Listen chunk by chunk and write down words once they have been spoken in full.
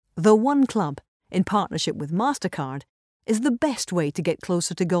The One Club, in partnership with MasterCard, is the best way to get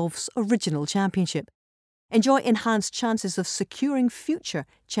closer to golf's original championship. Enjoy enhanced chances of securing future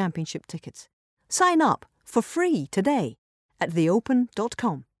championship tickets. Sign up for free today at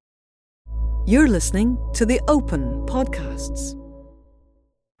theopen.com. You're listening to The Open Podcasts.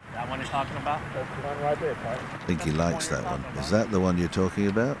 That one you're talking about? That's the one right there, Ty. I think he likes that one. Is that the one you're talking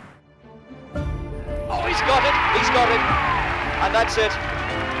about? Oh, he's got it! And that's it.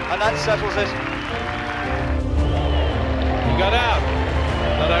 And that settles it. He got out.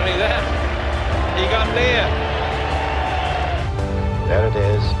 Not only that, he got near. There it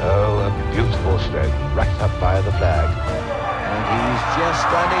is. Oh, a beautiful stroke, racked up by the flag. And he's just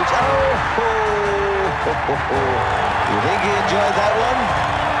done it. You think he enjoyed that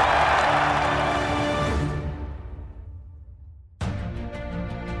one?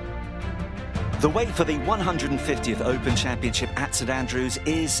 The wait for the 150th Open Championship at St Andrews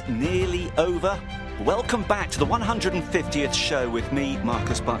is nearly over. Welcome back to the 150th show with me,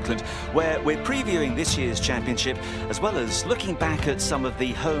 Marcus Buckland, where we're previewing this year's championship as well as looking back at some of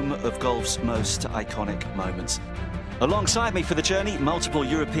the home of golf's most iconic moments. Alongside me for the journey, multiple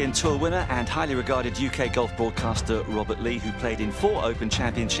European Tour winner and highly regarded UK golf broadcaster Robert Lee, who played in 4 Open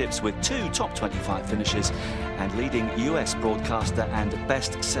Championships with 2 top 25 finishes, and leading US broadcaster and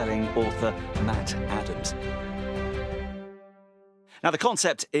best-selling author Matt Adams. Now, the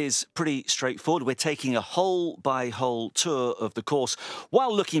concept is pretty straightforward. We're taking a hole-by-hole tour of the course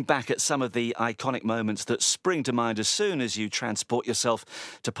while looking back at some of the iconic moments that spring to mind as soon as you transport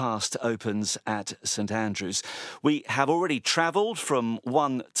yourself to past Opens at St Andrews. We have already travelled from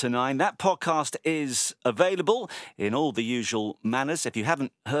 1 to 9. That podcast is available in all the usual manners. If you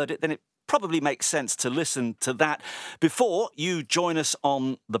haven't heard it, then it probably makes sense to listen to that before you join us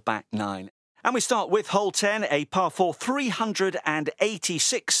on the back 9. And we start with hole 10, a par 4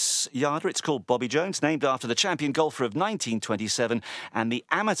 386-yarder. It's called Bobby Jones, named after the champion golfer of 1927 and the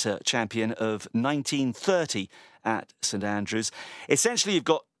amateur champion of 1930 at St Andrews. Essentially, you've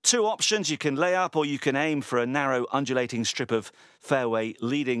got 2 options. You can lay up or you can aim for a narrow, undulating strip of fairway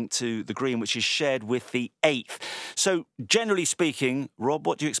leading to the green, which is shared with the 8th. So, generally speaking, Rob,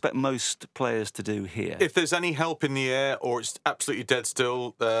 what do you expect most players to do here? If there's any help in the air or it's absolutely dead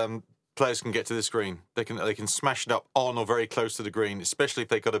still, players can get to this green. They can smash it up on or very close to the green, especially if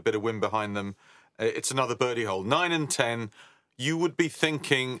they've got a bit of wind behind them. It's another birdie hole. 9 and 10, you would be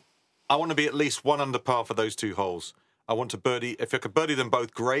thinking, I want to be at least 1 under par for those 2 holes. I want to birdie. If I could birdie them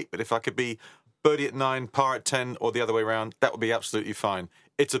both, great. But if I could be birdie at 9, par at 10, or the other way around, that would be absolutely fine.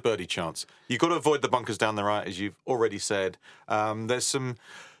 It's a birdie chance. You've got to avoid the bunkers down the right, as you've already said. There's some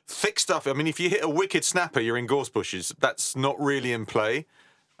thick stuff. I mean, if you hit a wicked snapper, you're in gorse bushes. That's not really in play.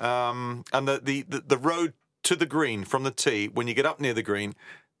 And the road to the green from the tee, when you get up near the green,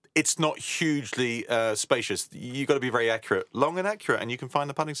 it's not hugely spacious. You've got to be very accurate, long and accurate, and you can find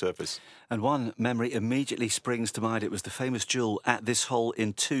the putting surface. And one memory immediately springs to mind. It was the famous duel at this hole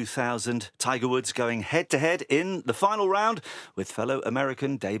in 2000. Tiger Woods going head-to-head in the final round with fellow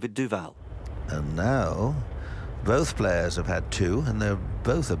American David Duval. And now, both players have had 2, and they're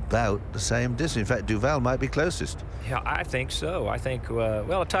both about the same distance. In fact, Duval might be closest. Yeah, I think so. I think,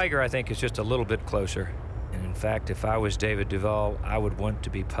 Tiger, I think, is just a little bit closer. And in fact, if I was David Duval, I would want to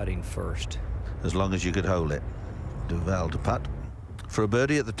be putting first. As long as you could hold it. Duval to putt for a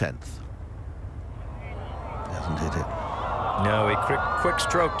birdie at the 10th. Hasn't hit it. No, he quick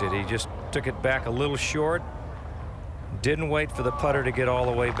stroked it. He just took it back a little short. Didn't wait for the putter to get all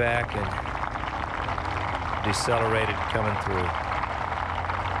the way back and decelerated coming through.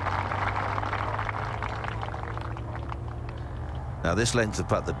 Now, this length of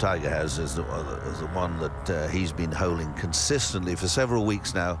putt that Tiger has is the one that he's been holding consistently for several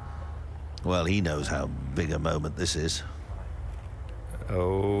weeks now. Well, he knows how big a moment this is.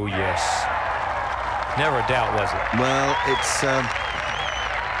 Oh, yes. Never a doubt, was it? Well, it's,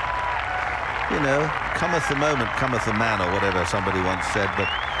 cometh the moment, cometh the man, or whatever somebody once said. But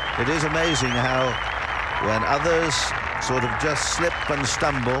it is amazing how when others sort of just slip and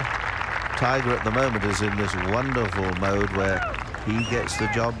stumble, Tiger at the moment is in this wonderful mode where he gets the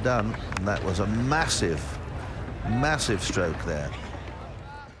job done. And that was a massive stroke there.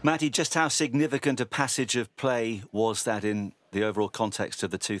 Matty, just how significant a passage of play was that in the overall context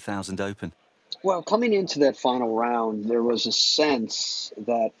of the 2000 Open? Well, coming into that final round, there was a sense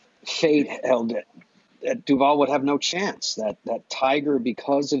that fate held it, that Duval would have no chance, that Tiger,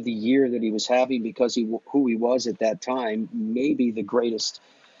 because of the year that he was having, because who he was at that time, maybe the greatest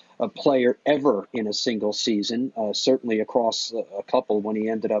player ever in a single season, certainly across a couple when he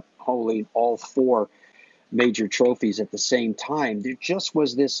ended up holding all 4 major trophies at the same time. There just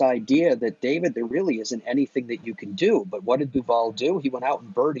was this idea that, David, there really isn't anything that you can do. But what did Duval do? He went out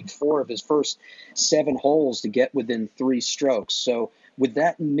and birdied 4 of his first 7 holes to get within 3 strokes. So with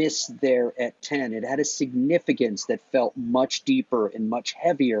that miss there at 10, it had a significance that felt much deeper and much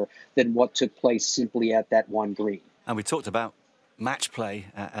heavier than what took place simply at that one green. And we talked about match play,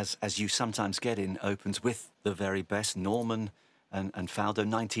 as you sometimes get in Opens with the very best. Norman and Faldo,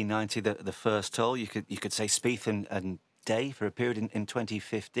 1990, the first hole. You could say Spieth and Day for a period in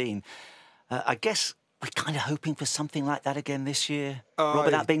 2015. I guess we're kind of hoping for something like that again this year. Rob,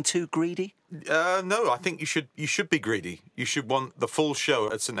 without being too greedy? No, I think you should be greedy. You should want the full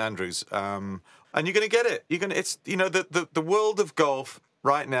show at St Andrews, and you're going to get it. It's the world of golf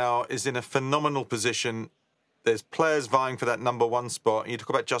right now is in a phenomenal position. There's players vying for that number 1 spot. You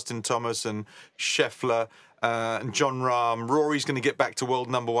talk about Justin Thomas and Scheffler and John Rahm. Rory's going to get back to world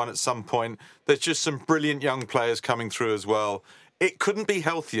number 1 at some point. There's just some brilliant young players coming through as well. It couldn't be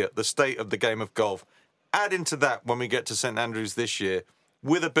healthier, the state of the game of golf. Add into that when we get to St Andrews this year,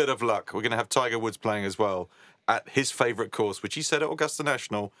 with a bit of luck, we're going to have Tiger Woods playing as well at his favourite course, which he said at Augusta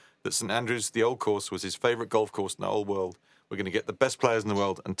National, that St Andrews, the old course, was his favourite golf course in the whole world. We're going to get the best players in the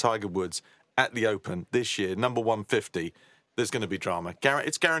world and Tiger Woods at the Open this year, number 150. There's going to be drama.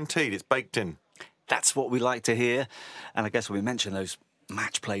 It's guaranteed. It's baked in. That's what we like to hear. And I guess when we mention those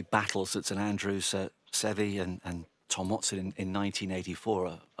match play battles at St Andrews, Seve and Tom Watson in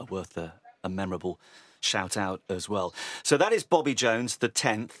 1984 are worth a memorable shout out as well. So that is Bobby Jones, the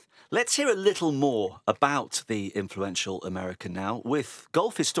 10th. Let's hear a little more about the influential American now with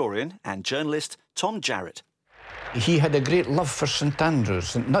golf historian and journalist Tom Jarrett. He had a great love for St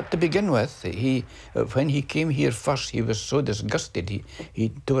Andrews, and not to begin with. When he came here first, he was so disgusted. He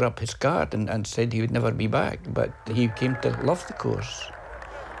tore up his card and said he would never be back. But he came to love the course.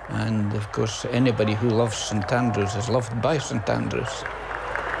 And, of course, anybody who loves St Andrews is loved by St Andrews.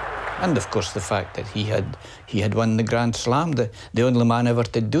 And, of course, the fact that he had won the Grand Slam, the only man ever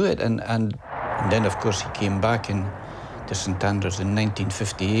to do it. And then, of course, he came back to St Andrews in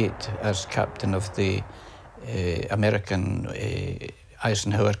 1958 as captain of the American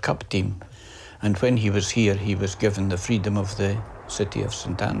Eisenhower Cup team. And when he was here, he was given the freedom of the city of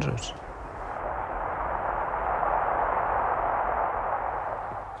St Andrews.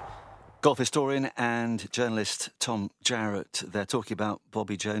 Golf historian and journalist Tom Jarrett, they're talking about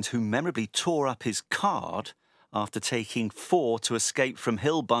Bobby Jones, who memorably tore up his card after taking 4 to escape from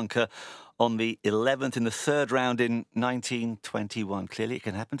Hill Bunker on the 11th in the 3rd round in 1921. Clearly, it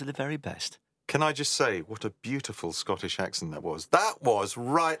can happen to the very best. Can I just say, what a beautiful Scottish accent that was. That was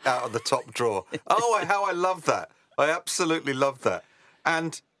right out of the top drawer. Oh, how I love that. I absolutely love that.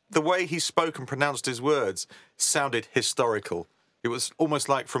 And the way he spoke and pronounced his words sounded historical. It was almost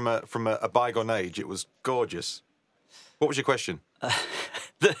like from a bygone age. It was gorgeous. What was your question?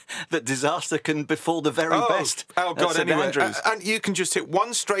 That disaster can befall the very best. Oh, God, anyway. Andrews. And you can just hit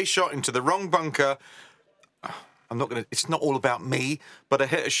one stray shot into the wrong bunker. It's not all about me, but I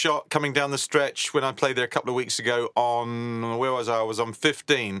hit a shot coming down the stretch when I played there a couple of weeks ago where was I? I was on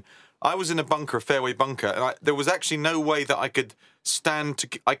 15. I was in a bunker, a fairway bunker, and there was actually no way that I could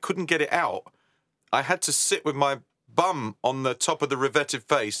I couldn't get it out. I had to sit with my bum on the top of the revetted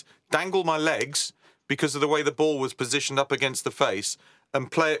face, dangle my legs because of the way the ball was positioned up against the face,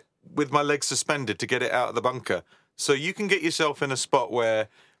 and play it with my legs suspended to get it out of the bunker. So you can get yourself in a spot where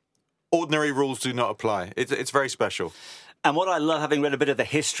ordinary rules do not apply. It's very special. And what I love, having read a bit of the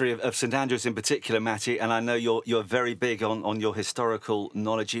history of St Andrews in particular, Matty, and I know you're very big on your historical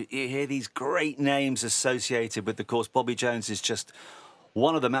knowledge, you hear these great names associated with the course. Bobby Jones is just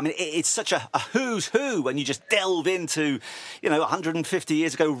one of them. I mean, it's such a who's who when you just delve into, 150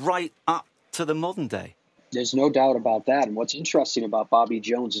 years ago right up to the modern day. There's no doubt about that. And what's interesting about Bobby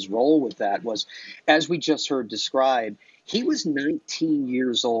Jones's role with that was, as we just heard described, he was 19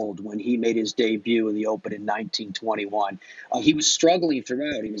 years old when he made his debut in the Open in 1921. He was struggling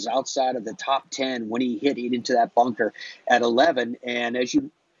throughout. He was outside of the top 10 when he hit into that bunker at 11. And as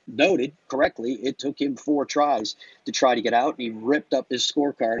you noted correctly, it took him 4 tries to try to get out. And he ripped up his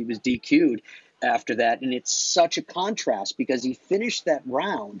scorecard. He was DQ'd after that. And it's such a contrast because he finished that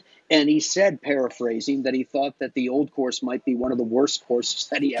round and he said, paraphrasing, that he thought that the old course might be one of the worst courses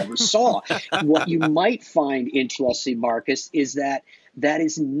that he ever saw. What you might find interesting, Marcus, is that that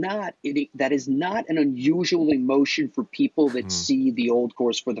is not an unusual emotion for people that see the Old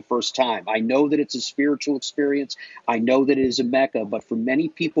Course for the first time. I know that it's a spiritual experience. I know that it is a Mecca, but for many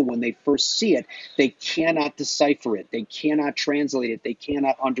people, when they first see it, they cannot decipher it. They cannot translate it. They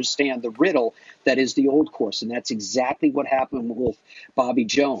cannot understand the riddle that is the Old Course. And that's exactly what happened with Bobby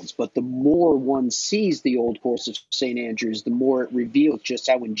Jones. But the more one sees the Old Course of St. Andrews, the more it reveals just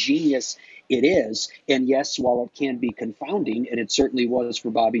how ingenious it is. And yes, while it can be confounding, and it certainly was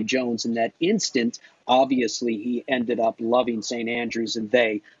for Bobby Jones in that instant, obviously he ended up loving St. Andrews and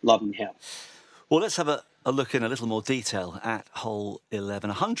they loving him. Well, let's have a look in a little more detail at hole 11,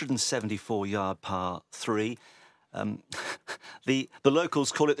 174-yard par 3. The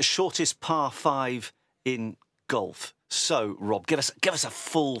locals call it the shortest par 5 in golf. So, Rob, give us a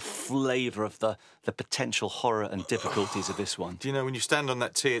full flavour of the potential horror and difficulties of this one. Do you know, when you stand on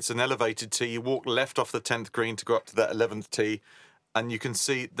that tee, it's an elevated tee. You walk left off the 10th green to go up to that 11th tee, and you can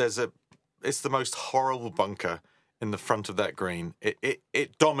see it's the most horrible bunker in the front of that green.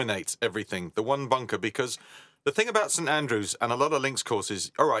 It dominates everything, the one bunker, because the thing about St Andrews and a lot of links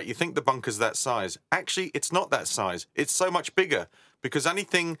courses, all right, you think the bunker's that size. Actually, it's not that size. It's so much bigger, because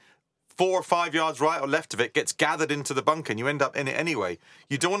anything 4 or 5 yards right or left of it gets gathered into the bunker and you end up in it anyway.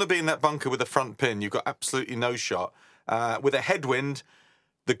 You don't want to be in that bunker with a front pin. You've got absolutely no shot. With a headwind,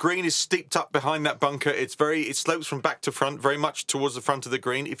 the green is steeped up behind that bunker. It slopes from back to front, very much towards the front of the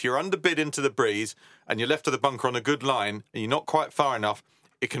green. If you're underbid into the breeze and you're left of the bunker on a good line and you're not quite far enough,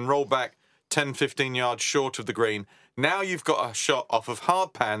 it can roll back 10, 15 yards short of the green. Now you've got a shot off of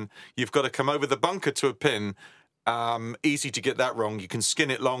hard pan. You've got to come over the bunker to a pin. Easy to get that wrong. You can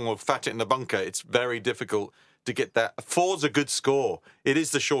skin it long or fat it in the bunker. It's very difficult to get that. 4's a good score. It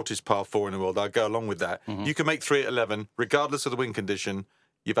is the shortest par 4 in the world. I'll go along with that. Mm-hmm. You can make 3 at 11, regardless of the wind condition.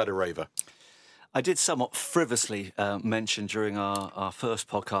 You've had a raver. I did somewhat frivolously mention during our first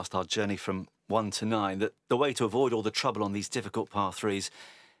podcast, our journey from 1 to 9, that the way to avoid all the trouble on these difficult par 3s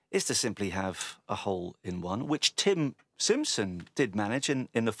is to simply have a hole in one, which Tim Simpson did manage in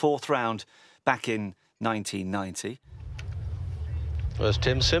the 4th round back in 1990. Well, it's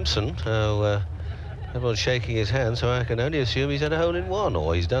Tim Simpson. Everyone's shaking his hand, so I can only assume he's had a hole in one,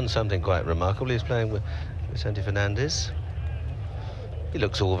 or he's done something quite remarkable. He's playing with Vicente Fernandez. He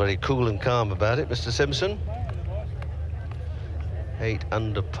looks all very cool and calm about it, Mr. Simpson. 8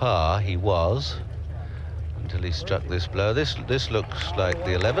 under par he was until he struck this blow. This looks like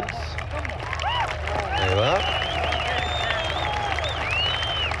the 11th. There you are.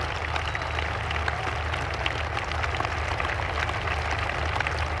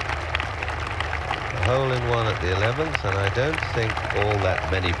 Hole in one at the 11th, and I don't think all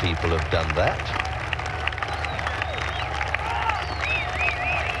that many people have done that.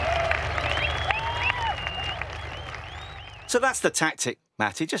 So that's the tactic,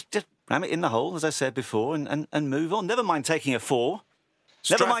 Matty. Just ram it in the hole, as I said before, and move on. Never mind taking a 4.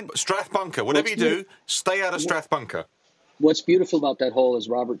 Never mind Strath bunker. Whatever you do, stay out of Strath bunker. What's beautiful about that hole, as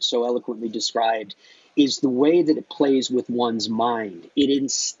Robert so eloquently described, is the way that it plays with one's mind. It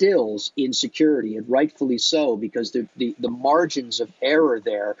instills insecurity, and rightfully so, because the margins of error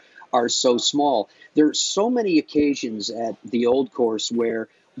there are so small. There are so many occasions at the Old Course where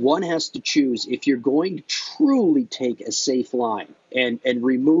one has to choose if you're going to truly take a safe line and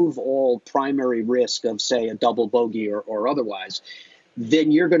remove all primary risk of, say, a double bogey or otherwise,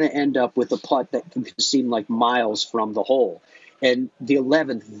 then you're going to end up with a putt that can seem like miles from the hole. And the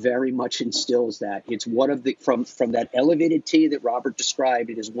 11th very much instills that. It's one of the, from that elevated tee that Robert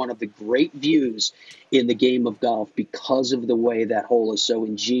described, it is one of the great views in the game of golf because of the way that hole is so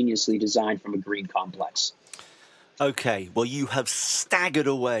ingeniously designed from a green complex. OK, well, you have staggered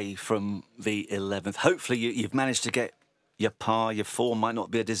away from the 11th. Hopefully you've managed to get your par. Your 4 might not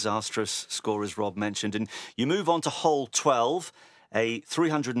be a disastrous score, as Rob mentioned. And you move on to hole 12, a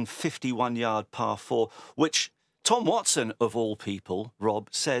 351-yard par 4, which Tom Watson, of all people, Rob,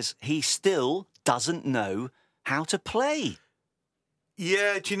 says he still doesn't know how to play.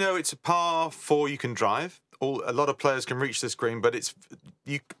 Yeah, do you know, it's a par 4 you can drive. A lot of players can reach this green, but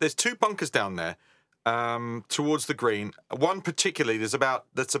there's 2 bunkers down there towards the green. One particularly,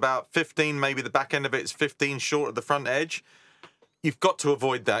 that's about 15, maybe the back end of it is 15 short of the front edge. You've got to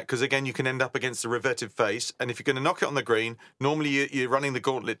avoid that because, again, you can end up against the reverted face. And if you're going to knock it on the green, normally you're running the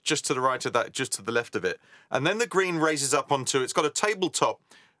gauntlet just to the right of that, just to the left of it. And then the green raises up onto, it's got a tabletop,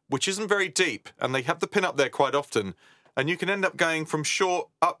 which isn't very deep. And they have the pin up there quite often. And you can end up going from short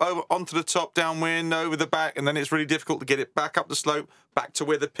up over onto the top, downwind, over the back. And then it's really difficult to get it back up the slope, back to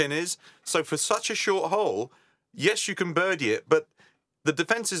where the pin is. So for such a short hole, yes, you can birdie it. But the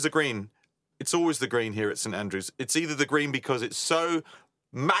defence is the green. it's always the green here at St Andrews. It's either the green because it's so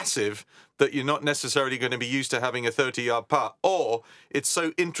massive that you're not necessarily going to be used to having a 30-yard putt, or it's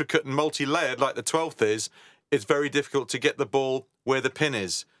so intricate and multi-layered like the 12th is, it's very difficult to get the ball where the pin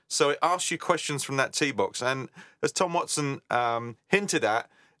is. So it asks you questions from that tee box. And as Tom Watson hinted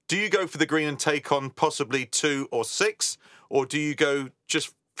at, do you go for the green and take on possibly 2 or 6, or do you go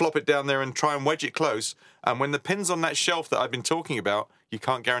just flop it down there and try and wedge it close? And when the pin's on that shelf that I've been talking about, you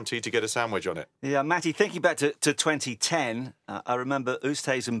can't guarantee to get a sand wedge on it. Yeah, Matty, thinking back to 2010, I remember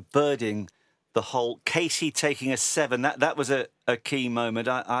Oosthuizen birding the hole, Casey taking a 7. That was a key moment.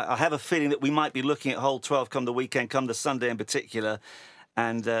 I have a feeling that we might be looking at hole 12 come the weekend, come the Sunday in particular,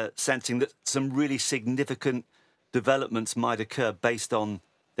 and sensing that some really significant developments might occur based on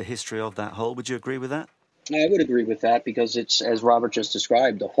the history of that hole. Would you agree with that? I would agree with that, because it's, as Robert just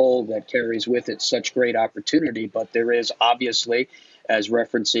described, a hole that carries with it such great opportunity. But there is obviously, as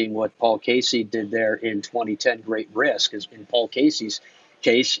referencing what Paul Casey did there in 2010, great risk. As in Paul Casey's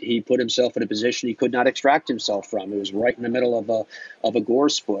case, he put himself in a position he could not extract himself from. It was right in the middle of a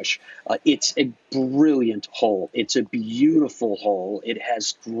gorse bush. It's a brilliant hole. It's a beautiful hole. It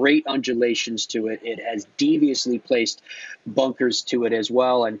has great undulations to it. It has deviously placed bunkers to it as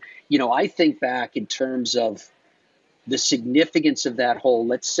well. And, you know, I think back in terms of the significance of that hole.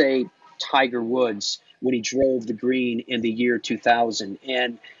 Let's say Tiger Woods, when he drove the green in the year 2000.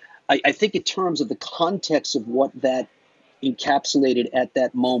 And I think in terms of the context of what that encapsulated at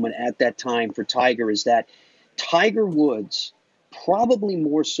that moment, at that time for Tiger, is that Tiger Woods, probably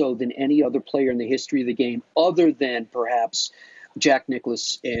more so than any other player in the history of the game, other than perhaps Jack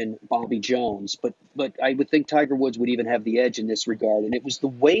Nicklaus and Bobby Jones, but I would think Tiger Woods would even have the edge in this regard. And it was the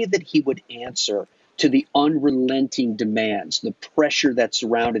way that he would answer to the unrelenting demands, the pressure that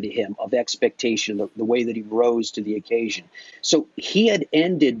surrounded him of expectation, the way that he rose to the occasion. So he had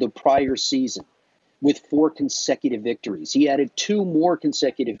ended the prior season with 4 consecutive victories. He added 2 more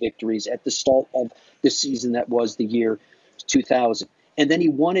consecutive victories at the start of the season that was the year 2000. And then he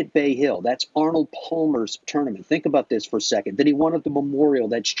won at Bay Hill. That's Arnold Palmer's tournament. Think about this for a second. Then he won at the Memorial.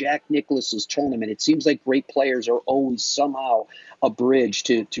 That's Jack Nicklaus's tournament. It seems like great players are always somehow a bridge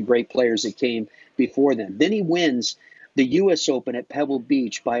to great players that came before them. Then he wins the U.S. Open at Pebble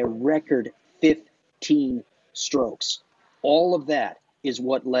Beach by a record 15 strokes. All of that is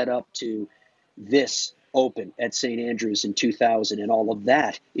what led up to this Open at St Andrews in 2000, and all of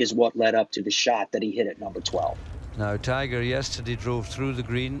that is what led up to the shot that he hit at number 12. Now, Tiger yesterday drove through the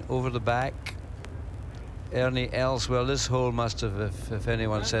green, over the back. Ernie Els, well, this hole must have, if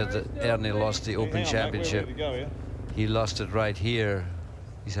anyone said that Ernie lost the Open Championship, he lost it right here.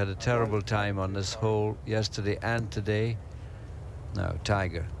 He's had a terrible time on this hole yesterday and today. Now,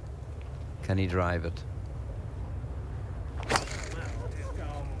 Tiger, can he drive it?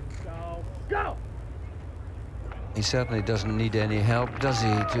 Go! He certainly doesn't need any help, does he,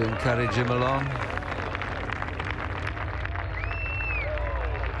 to encourage him along?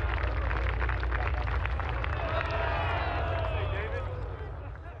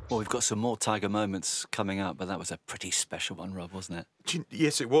 Well, we've got some more Tiger moments coming up, but that was a pretty special one, Rob, wasn't it?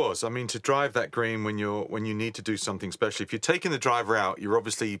 Yes, it was. I mean, to drive that green when you need to do something special, if you're taking the driver out, you're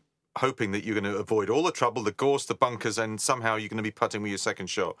obviously hoping that you're going to avoid all the trouble, the gorse, the bunkers, and somehow you're going to be putting with your second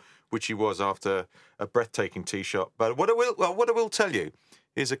shot, which he was after a breathtaking tee shot. But what I will tell you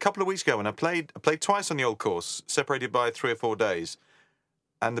is, a couple of weeks ago when I played twice on the old course, separated by 3 or 4 days,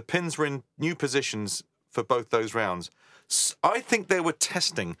 and the pins were in new positions for both those rounds. I think they were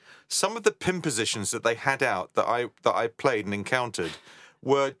testing some of the pin positions that they had out that I played and encountered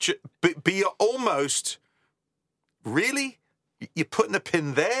were be almost really. You're putting a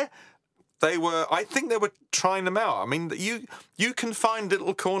pin there? I think they were trying them out. I mean, you can find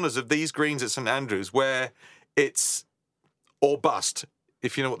little corners of these greens at St Andrews where it's or bust,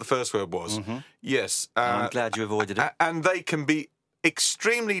 if you know what the first word was. Mm-hmm. Yes. I'm glad you avoided it. And they can be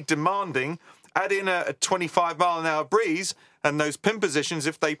extremely demanding. Add in a 25-mile-an-hour breeze, and those pin positions,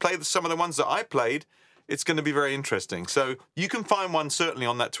 if they play some of the ones that I played, it's going to be very interesting. So you can find one certainly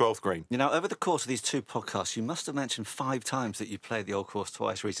on that 12th green. You know, over the course of these 2 podcasts, you must have mentioned 5 times that you played the old course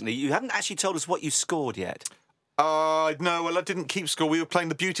twice recently. You haven't actually told us what you scored yet. No, well, I didn't keep score. We were playing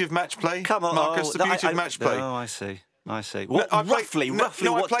the beauty of match play. Come on, Marcus, the beauty of match play. Oh, I see. What, roughly. No,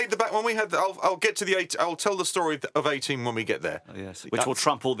 I played the back when we had. I'll get to the 8. I'll tell the story of 18 when we get there. Oh, yes, which will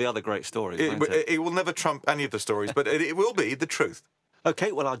trump all the other great stories. It will never trump any of the stories, but it will be the truth.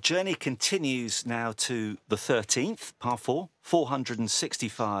 OK, well, our journey continues now to the 13th, par 4,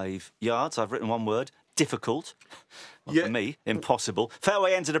 465 yards. I've written one word, difficult. Well, for me, impossible.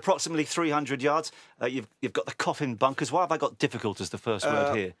 Fairway ends at approximately 300 yards. You've got the coffin bunkers. Why have I got difficult as the first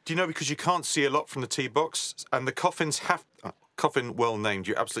word here? Do you know, because you can't see a lot from the tee box, and the coffins have... coffin well named,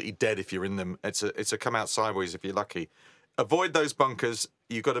 you're absolutely dead if you're in them. It's a come out sideways if you're lucky. Avoid those bunkers.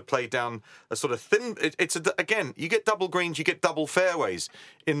 You've got to play down a sort of thin... Again, you get double greens, you get double fairways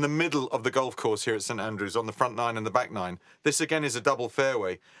in the middle of the golf course here at St Andrews, on the front nine and the back nine. This, again, is a double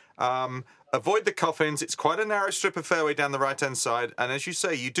fairway. Avoid the coffins. It's quite a narrow strip of fairway down the right-hand side. And as you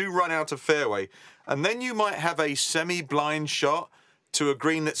say, you do run out of fairway. And then you might have a semi-blind shot to a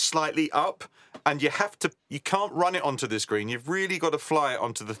green that's slightly up. And you can't run it onto this green. You've really got to fly it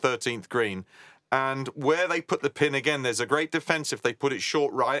onto the 13th green. And where they put the pin, again, there's a great defence if they put it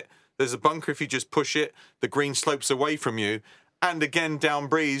short right. There's a bunker if you just push it. The green slopes away from you. And again, down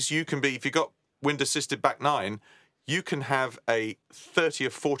breeze, you can be, if you've got wind-assisted back nine, you can have a 30 or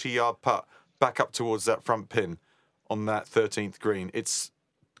 40-yard putt back up towards that front pin on that 13th green. It's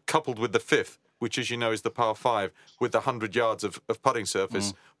coupled with the 5th, which, as you know, is the par 5 with the 100 yards of putting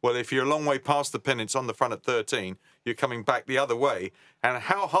surface. Well, if you're a long way past the pin, it's on the front at 13, you're coming back the other way. And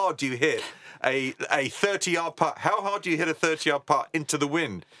how hard do you hit a 30-yard putt? How hard do you hit a 30-yard putt into the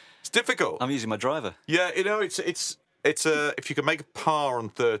wind? It's difficult. I'm using my driver. Yeah, you know, it's if you can make a par on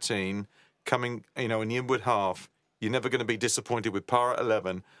 13, coming, you know, in the inward half, you're never going to be disappointed with par at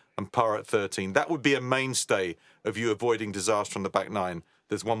 11 and par at 13. That would be a mainstay of you avoiding disaster on the back nine.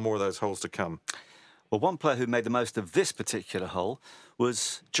 There's one more of those holes to come. Well, one player who made the most of this particular hole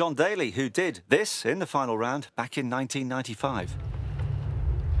was John Daly, who did this in the final round back in 1995.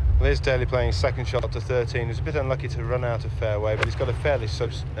 Well, here's Daly playing second shot to 13. He was a bit unlucky to run out of fairway, but he's got a fairly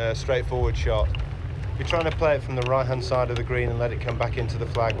straightforward shot. You're trying to play it from the right-hand side of the green and let it come back into the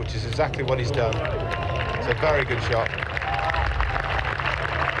flag, which is exactly what he's done. It's a very good shot.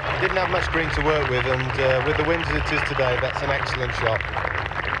 He didn't have much green to work with, and with the wind as it is today, that's an excellent shot.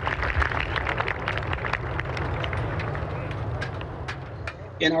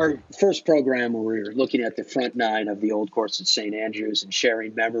 In our first program, where we were looking at the front nine of the old course at St Andrews and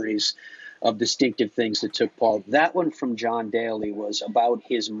sharing memories of distinctive things that took place, that one from John Daly was about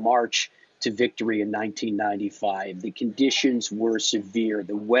his march to victory in 1995. The conditions were severe.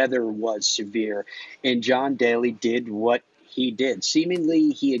 The weather was severe. And John Daly did what he did. Seemingly,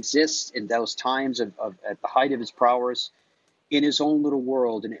 he exists in those times at the height of his prowess in his own little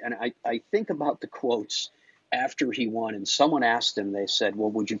world. And I think about the quotes after he won, and someone asked him, they said, well,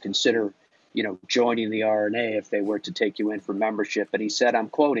 would you consider, joining the R&A if they were to take you in for membership? And he said, I'm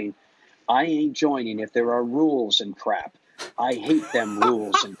quoting, I ain't joining if there are rules and crap. I hate them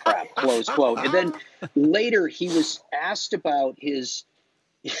rules and crap, close quote. And then later he was asked about his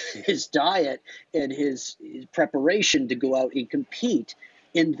diet and his preparation to go out and compete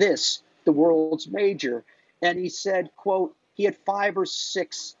in the world's major. And he said, quote, he had 5 or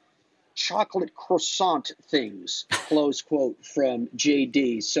 6 chocolate croissant things, close quote from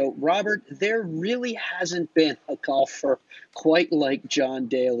JD. So, Robert, there really hasn't been a golfer quite like John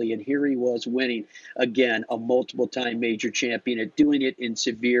Daly, and here he was winning, again, a multiple-time major champion, and doing it in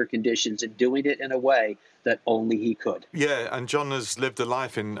severe conditions and doing it in a way that only he could. Yeah, and John has lived a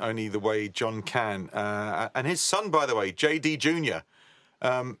life in only the way John can. And his son, by the way, JD Jr.,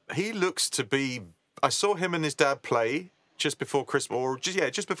 he looks to be... I saw him and his dad play just before Christmas,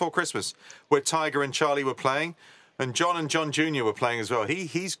 just before Christmas, where Tiger and Charlie were playing, and John and John Jr. were playing as well.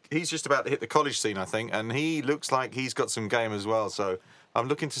 He's just about to hit the college scene, I think, and he looks like he's got some game as well. So I'm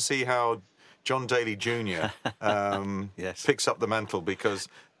looking to see how John Daly Jr. picks up the mantle, because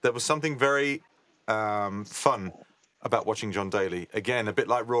there was something very fun about watching John Daly. Again, a bit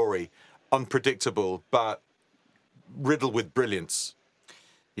like Rory, unpredictable, but riddled with brilliance.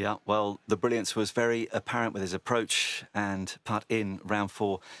 Yeah, well, the brilliance was very apparent with his approach and putt in round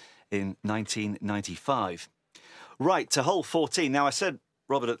 4 in 1995. Right, to hole 14. Now, I said,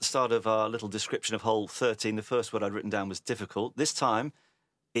 Robert, at the start of our little description of hole 13, the first word I'd written down was difficult. This time,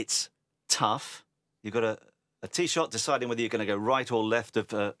 it's tough. You've got a tee shot deciding whether you're going to go right or left of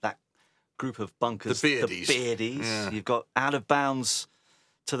that group of bunkers. The Beardies. The Beardies. Yeah. You've got out of bounds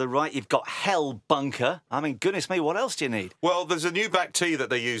to the right, you've got hell bunker. I mean, goodness me, what else do you need? Well, there's a new back tee that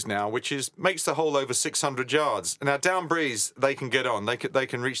they use now, which makes the hole over 600 yards. Now, down breeze, they can get on. They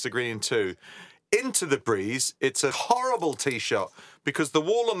can reach the green in 2. Into the breeze, it's a horrible tee shot, because the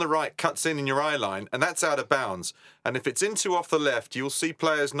wall on the right cuts in your eye line, and that's out of bounds. And if it's into off the left, you'll see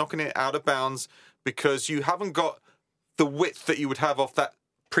players knocking it out of bounds because you haven't got the width that you would have off that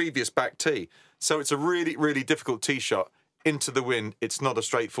previous back tee. So it's a really, really difficult tee shot. into the wind, it's not a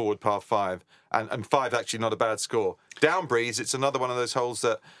straightforward par 5. And 5 actually not a bad score. Down breeze, it's another one of those holes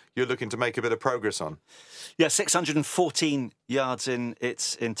that you're looking to make a bit of progress on. Yeah, 614 yards in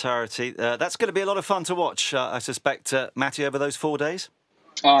its entirety. That's going to be a lot of fun to watch, I suspect, Matty, over those 4 days.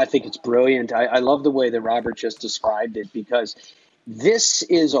 Oh, I think it's brilliant. I love the way that Robert just described it, because this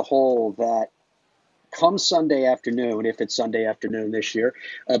is a hole that come Sunday afternoon, if it's Sunday afternoon this year,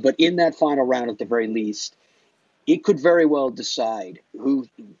 but in that final round at the very least, it could very well decide who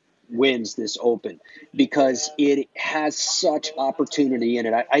wins this Open, because it has such opportunity in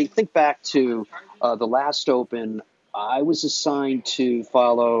it. I think back to the last Open. I was assigned to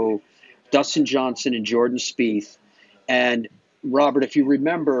follow Dustin Johnson and Jordan Spieth. And Robert, if you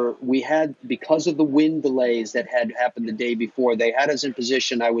remember, we had, because of the wind delays that had happened the day before, they had us in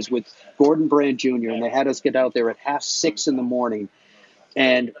position. I was with Gordon Brand Jr., and they had us get out there at 5:30 in the morning,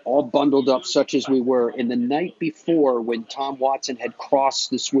 and all bundled up such as we were. And the night before, when Tom Watson had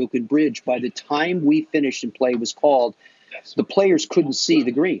crossed the Swilken Bridge, by the time we finished and play was called, the players couldn't see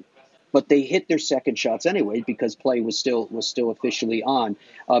the green. But they hit their second shots anyway, because play was still officially on.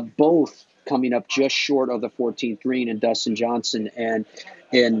 Both coming up just short of the 14th green, in Dustin Johnson and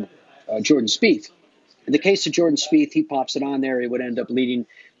Jordan Spieth. In the case of Jordan Spieth, he pops it on there. It would end up leading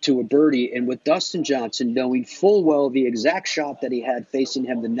to a birdie. And with Dustin Johnson, knowing full well the exact shot that he had facing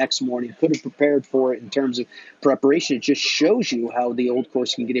him the next morning, could have prepared for it in terms of preparation. It just shows you how the old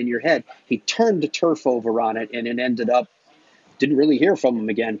course can get in your head. He turned the turf over on it, and it ended up, didn't really hear from him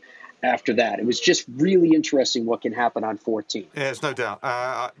again after that. It was just really interesting what can happen on 14. Yeah, there's no doubt.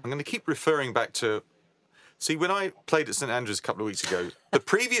 I'm going to keep referring back to... See, when I played at St Andrews a couple of weeks ago, the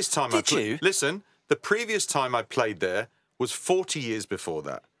previous time the previous time I played there was 40 years before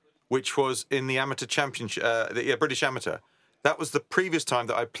that, which was in the Amateur Championship, the British Amateur. That was the previous time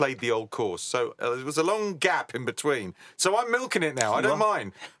that I played the old course. So there was a long gap in between. So I'm milking it now. I don't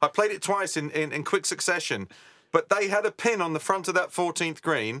mind. I played it twice in quick succession. But they had a pin on the front of that 14th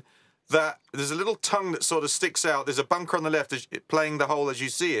green that there's a little tongue that sort of sticks out. There's a bunker on the left playing the hole as you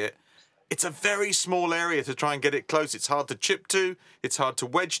see it. It's a very small area to try and get it close. It's hard to chip to. It's hard to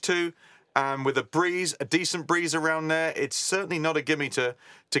wedge to. With a decent breeze around there, it's certainly not a gimme to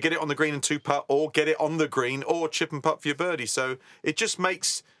get it on the green and 2-putt, or get it on the green, or chip and putt for your birdie. So it just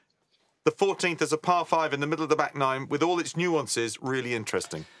makes the 14th as a par 5 in the middle of the back nine, with all its nuances, really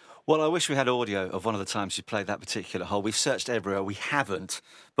interesting. Well, I wish we had audio of one of the times you played that particular hole. We've searched everywhere, we haven't.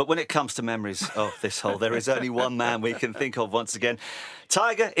 But when it comes to memories of this hole, there is only one man we can think of once again.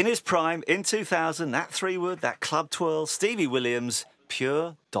 Tiger, in his prime, in 2000, that 3-wood, that club twirl, Stevie Williams,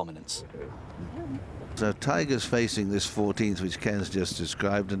 pure dominance. So Tiger's facing this 14th, which Ken's just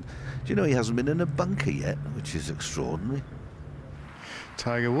described, and do you know he hasn't been in a bunker yet, which is extraordinary.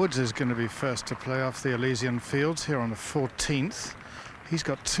 Tiger Woods is going to be first to play off the Elysian Fields here on the 14th. He's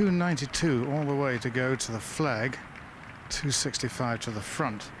got 292 all the way to go to the flag, 265 to the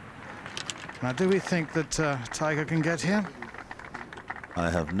front. Now, do we think that Tiger can get here? I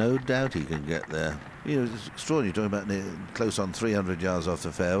have no doubt he can get there. You know, it's extraordinary, talking about close on 300 yards off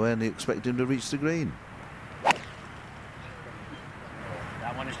the fairway, and you expect him to reach the green.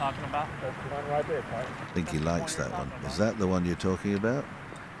 That one you're talking about? That's the one right there, Tiger. I think he likes that one. Is that the one you're talking about?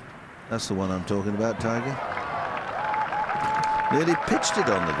 That's the one I'm talking about, Tiger. Nearly pitched it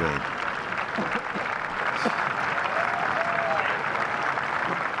on the green.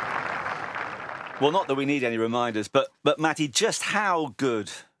 Well, not that we need any reminders, but Matty, just how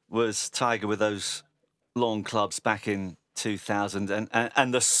good was Tiger with those long clubs back in 2000,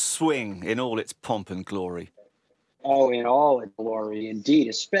 and the swing in all its pomp and glory? Oh, in all its glory, indeed,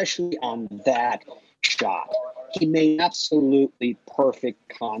 especially on that shot. He made absolutely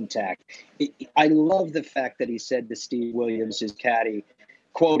perfect contact. I love the fact that he said to Steve Williams, his caddy,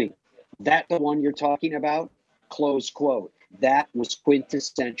 quoting, "That the one you're talking about?" Close quote. That was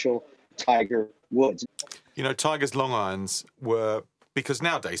quintessential Tiger Woods. You know, Tiger's long irons were, because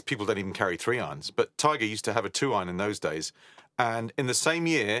nowadays people don't even carry 3 irons, but Tiger used to have a 2-iron in those days. And in the same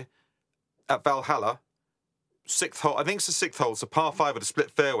year at Valhalla, 6th hole, I think it's the 6th hole, it's a par 5 with a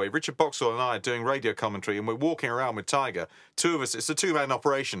split fairway. Richard Boxall and I are doing radio commentary, and we're walking around with Tiger. 2 of us, it's a 2-man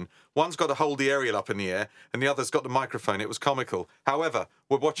operation. One's got to hold the aerial up in the air, and the other's got the microphone. It was comical. However,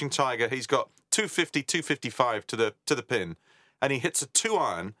 we're watching Tiger. He's got 250, 255 to the pin, and he hits a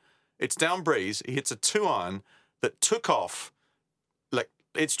 2-iron. It's down breeze. He hits a 2-iron that took off. Like,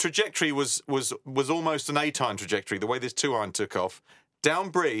 its trajectory was almost an 8-iron trajectory, the way this 2-iron took off. Down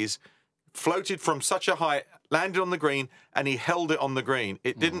breeze, floated from such a height, landed on the green, and he held it on the green.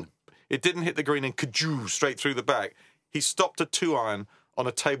 It didn't hit the green and kajoo straight through the back. He stopped a 2-iron on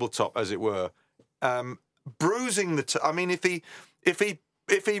a tabletop, as it were. bruising the. I mean, if he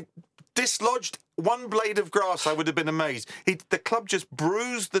dislodged one blade of grass, I would have been amazed. The club just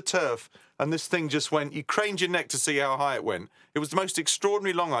bruised the turf, and this thing just went. You craned your neck to see how high it went. It was the most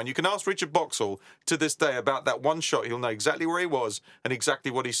extraordinary long iron. You can ask Richard Boxall to this day about that one shot. He'll know exactly where he was and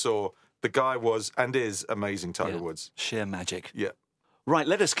exactly what he saw. The guy was and is amazing, Tiger Woods. Sheer magic. Yeah. Right,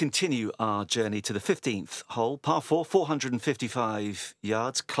 let us continue our journey to the 15th hole, par 4, 455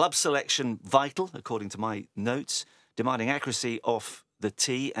 yards. Club selection vital, according to my notes, demanding accuracy off the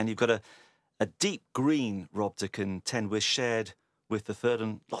tee, and you've got a deep green, Rob, to contend with, shared with the third,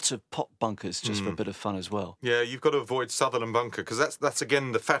 and lots of pot bunkers just for a bit of fun as well. Yeah, you've got to avoid Sutherland bunker because that's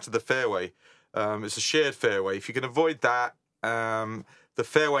again the fat of the fairway. It's a shared fairway. If you can avoid that, the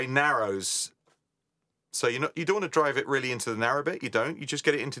fairway narrows. So you don't want to drive it really into the narrow bit. You don't. You just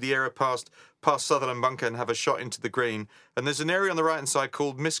get it into the area past Sutherland bunker and have a shot into the green. And there's an area on the right-hand side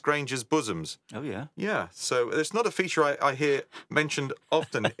called Miss Granger's Bosoms. Oh, yeah? Yeah. So it's not a feature I hear mentioned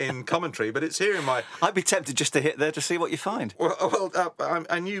often in commentary, but it's here in my... I'd be tempted just to hit there to see what you find. Well,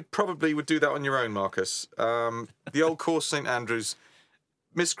 and you probably would do that on your own, Marcus. The old course, St Andrews,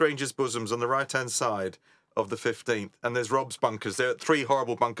 Miss Granger's Bosoms on the right-hand side of the 15th, and there's Rob's bunkers. There are 3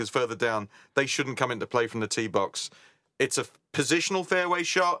 horrible bunkers further down. They shouldn't come into play from the tee box. It's a positional fairway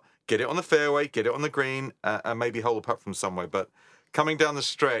shot. Get it on the fairway, get it on the green, and maybe hole a putt from somewhere. But coming down the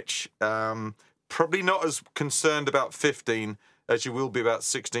stretch, probably not as concerned about 15 as you will be about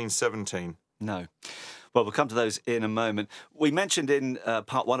 16, 17. No. Well, we'll come to those in a moment. We mentioned in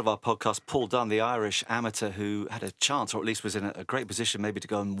part 1 of our podcast Paul Dunn, the Irish amateur who had a chance, or at least was in a great position maybe to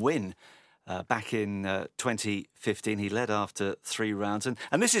go and win back in 2015. He led after 3 rounds.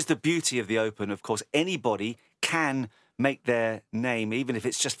 And this is the beauty of the Open, of course. Anybody can make their name, even if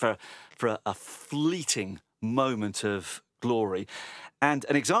it's just for a fleeting moment of glory. And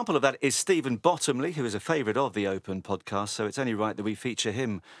an example of that is Stephen Bottomley, who is a favourite of the Open podcast, so it's only right that we feature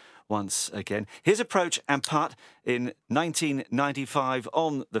him once again. His approach and putt in 1995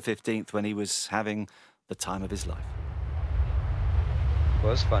 on the 15th when he was having the time of his life. It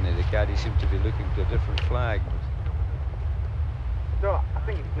was funny, the caddy seemed to be looking to a different flag. No, I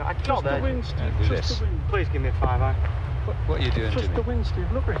think I Just the wind, Steve. Just the wind. Please give me a 5-iron. What are you doing, Just Jimmy? the wind,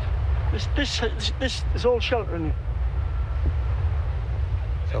 Steve. Look at it. This is all sheltering you.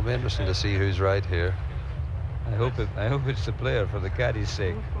 It'll be interesting to see who's right here. I hope it's the player for the caddy's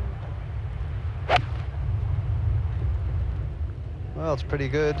sake. Well, it's pretty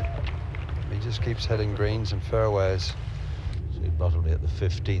good. He just keeps hitting greens and fairways. See Bottomley at the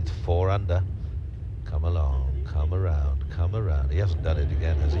 15th, 4 under. Come along, come around, come around. He hasn't done it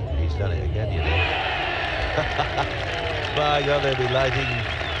again, has he? He's done it again, you know. My God, they'll be lighting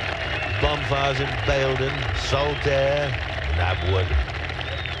bonfires in Baildon, Saltaire, Knabwood.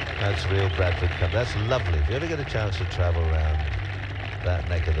 That's real Bradford Cup. That's lovely. If you ever get a chance to travel around that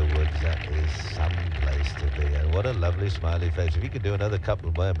neck of the woods, that is some place to be. And what a lovely smiley face. If he could do another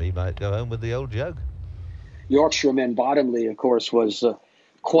couple more, he might go home with the old jug. Yorkshireman Bottomley, of course, was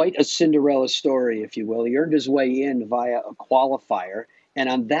quite a Cinderella story, if you will. He earned his way in via a qualifier, and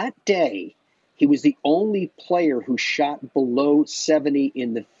on that day, he was the only player who shot below 70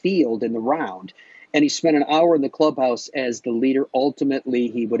 in the field in the round, and he spent an hour in the clubhouse as the leader. Ultimately,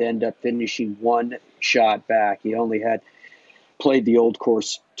 he would end up finishing 1 shot back. He only had played the old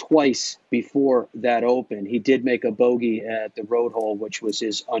course twice before that Open. He did make a bogey at the road hole, which was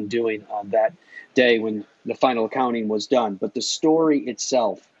his undoing on that day when the final accounting was done. But the story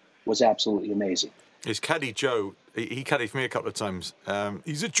itself was absolutely amazing. His caddy Joe, he caddied for me a couple of times.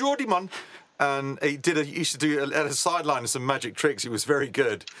 He's a Geordie man, and he used to do at a sideline some magic tricks. He was very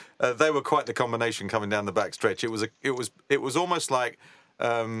good. They were quite the combination coming down the back stretch. It was almost like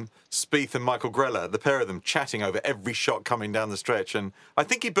Spieth and Michael Greller, the pair of them chatting over every shot coming down the stretch. And I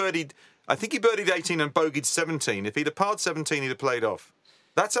think he birdied 18 and bogeyed 17. If he'd have parred 17, he'd have played off.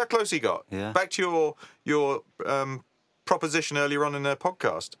 That's how close he got. Yeah. Back to your proposition earlier on in the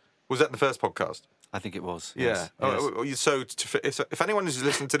podcast. Was that the first podcast? I think it was. Yeah. Yes. So if anyone has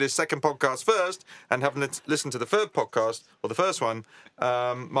listened to this second podcast first and haven't listened to the third podcast or the first one,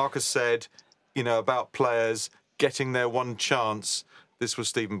 Marcus said, about players getting their one chance. This was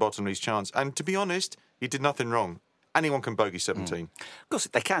Stephen Bottomley's chance. And to be honest, he did nothing wrong. Anyone can bogey 17. Of course,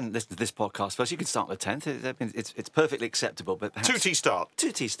 they can listen to this podcast first. You can start with 10th. It's perfectly acceptable. But 2T start.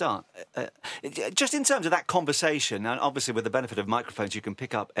 2T start. Just in terms of that conversation, and obviously with the benefit of microphones, you can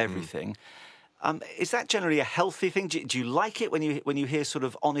pick up everything. Is that generally a healthy thing? Do you like it when you hear sort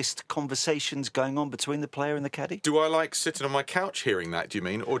of honest conversations going on between the player and the caddy? Do I like sitting on my couch hearing that? Do you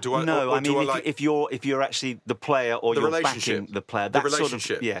mean, or do I? No, or I mean, do I like if you're actually the player or the you're relationship, backing the player, the that relationship.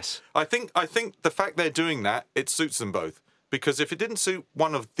 Sort of, yes. I think the fact they're doing that, it suits them both, because if it didn't suit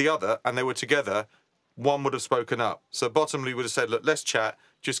one of the other and they were together, one would have spoken up. So bottomly would have said, look, let's chat.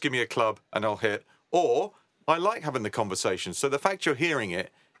 Just give me a club and I'll hit. Or I like having the conversation. So the fact you're hearing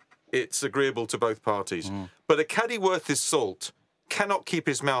it, it's agreeable to both parties. But a caddy worth his salt cannot keep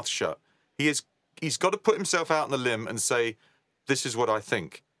his mouth shut. He's got to put himself out on the limb and say, this is what I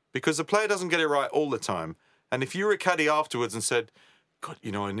think. Because the player doesn't get it right all the time. And if you were a caddy afterwards and said, God,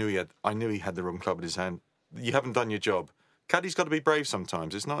 you know, I knew he had the wrong club in his hand, you haven't done your job. Caddy's got to be brave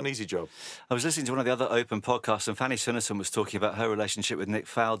sometimes. It's not an easy job. I was listening to one of the other Open podcasts, and Fanny Sunison was talking about her relationship with Nick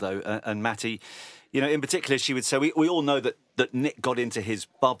Faldo and Matty. You know, in particular, she would say, we all know that Nick got into his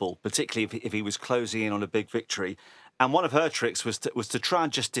bubble, particularly if he was closing in on a big victory. And one of her tricks was to try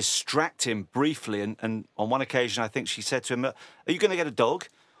and just distract him briefly. And on one occasion, I think she said to him, are you going to get a dog?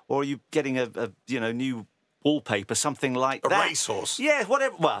 Or are you getting a new wallpaper, something like that? A racehorse? Yeah,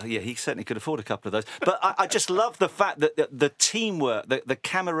 whatever. Well, yeah, he certainly could afford a couple of those. But I just love the fact that the teamwork, the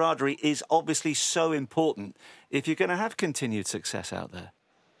camaraderie is obviously so important if you're going to have continued success out there.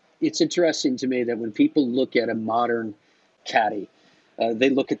 It's interesting to me that when people look at a modern caddy, they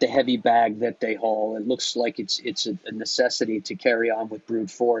look at the heavy bag that they haul. It looks like it's a necessity to carry on with brute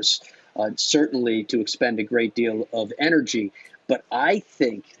force, certainly to expend a great deal of energy. But I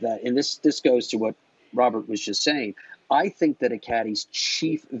think that, and this goes to what Robert was just saying, I think that a caddy's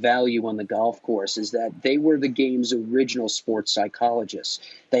chief value on the golf course is that they were the game's original sports psychologists.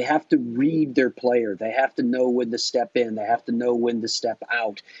 They have to read their player. They have to know when to step in. They have to know when to step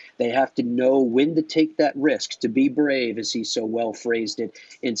out. They have to know when to take that risk, to be brave, as he so well phrased it,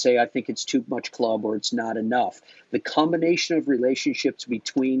 and say, I think it's too much club or it's not enough. The combination of relationships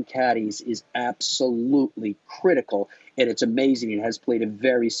between caddies is absolutely critical, and it's amazing. It has played a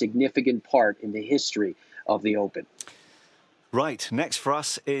very significant part in the history of the Open. Right, next for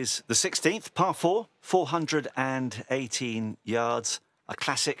us is the 16th, par 4, 418 yards. A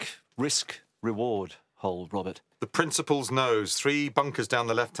classic risk-reward hole, Robert. The principal's nose, 3 bunkers down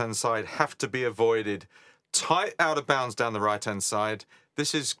the left-hand side have to be avoided. Tight out of bounds down the right-hand side.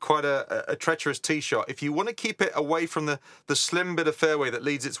 This is quite a treacherous tee shot. If you want to keep it away from the slim bit of fairway that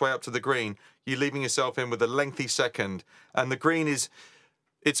leads its way up to the green, you're leaving yourself in with a lengthy second. And the green is...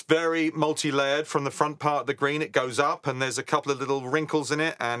 It's very multi-layered from the front part of the green. It goes up and there's a couple of little wrinkles in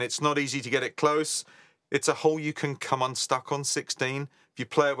it and it's not easy to get it close. It's a hole you can come unstuck on 16. If you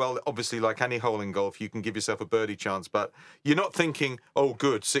play it well, obviously like any hole in golf, you can give yourself a birdie chance. But you're not thinking, oh,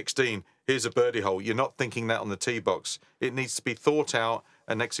 good, 16, here's a birdie hole. You're not thinking that on the tee box. It needs to be thought out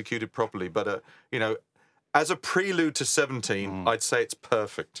and executed properly. But, as a prelude to 17, I'd say it's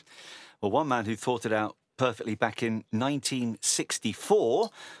perfect. Well, one man who thought it out perfectly back in 1964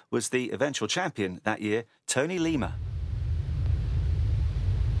 was the eventual champion that year, Tony Lema.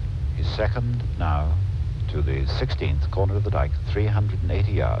 He's second now to the 16th corner of the dike,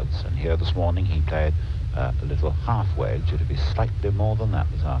 380 yards, and here this morning he played a little half wedge. It'll be slightly more than that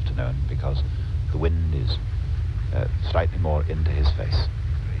this afternoon because the wind is slightly more into his face.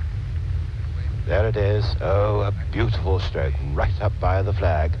 There it is. Oh, a beautiful stroke right up by the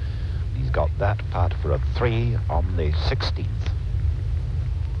flag. He's got that putt for a 3 on the 16th.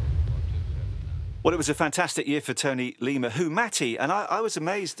 Well, it was a fantastic year for Tony Lema, who, Matty, and I was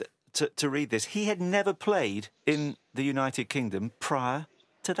amazed to read this, he had never played in the United Kingdom prior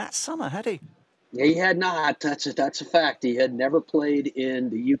to that summer, had he? He had not. That's a fact. He had never played in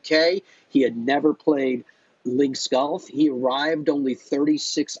the UK. He had never played links golf. He arrived only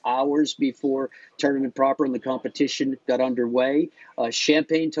 36 hours before tournament proper and the competition got underway.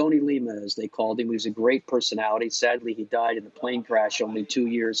 Champagne Tony Lema, as they called him. He was a great personality. Sadly, he died in a plane crash only 2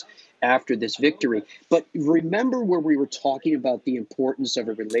 years after this victory. But remember where we were talking about the importance of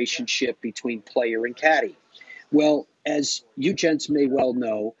a relationship between player and caddy. Well, as you gents may well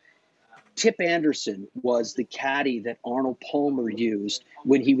know, Tip Anderson was the caddy that Arnold Palmer used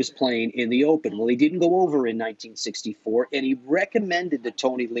when he was playing in the Open. Well, he didn't go over in 1964, and he recommended to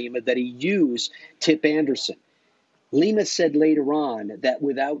Tony Lema that he use Tip Anderson. Lema said later on that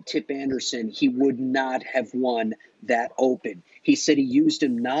without Tip Anderson, he would not have won that Open. He said he used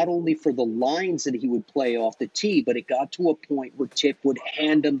him not only for the lines that he would play off the tee, but it got to a point where Tip would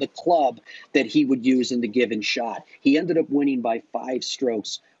hand him the club that he would use in the given shot. He ended up winning by 5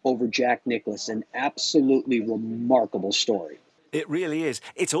 strokes over Jack Nicklaus. An absolutely remarkable story. It really is.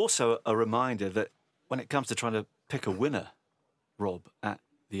 It's also a reminder that when it comes to trying to pick a winner, Rob, at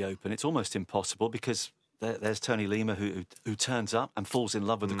the Open. It's almost impossible because there's Tony Lema who turns up and falls in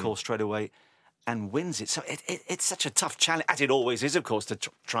love with the course straight away and wins it. So it's such a tough challenge, as it always is, of course, to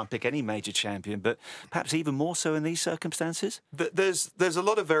try and pick any major champion, but perhaps even more so in these circumstances? There's a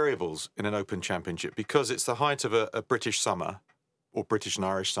lot of variables in an Open Championship because it's the height of a British summer, or British and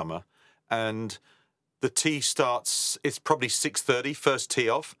Irish summer, and the tee starts, it's probably 6:30, first tee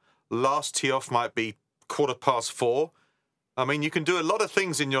off. Last tee off might be 4:15. I mean, you can do a lot of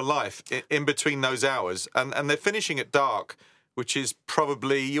things in your life in between those hours, and they're finishing at dark, which is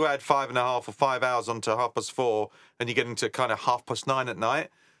probably, you add 5.5 or 5 hours onto 4:30, and you're getting to kind of 9:30 at night.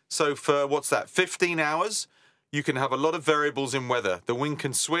 So for, 15 hours, you can have a lot of variables in weather. The wind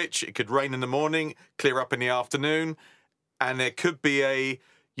can switch, it could rain in the morning, clear up in the afternoon, and there could be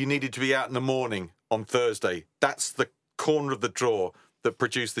you needed to be out in the morning on Thursday. That's the corner of the draw that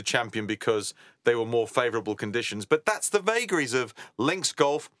produced the champion because they were more favourable conditions. But that's the vagaries of links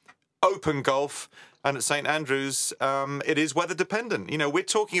golf, open golf, and at St Andrews, it is weather dependent. You know, we're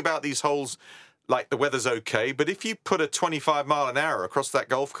talking about these holes like the weather's okay, but if you put a 25 mile an hour across that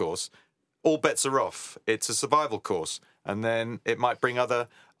golf course, all bets are off. It's a survival course. And then it might bring other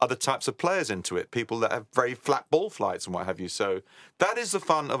types of players into it, people that have very flat ball flights and what have you. So that is the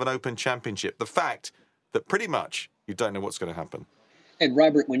fun of an Open Championship, the fact that pretty much you don't know what's going to happen. And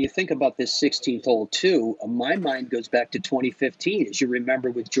Robert, when you think about this 16th hole too, my mind goes back to 2015, as you remember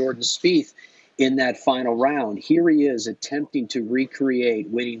with Jordan Spieth in that final round. Here he is attempting to recreate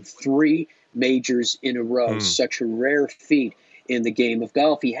winning 3 majors in a row, such a rare feat in the game of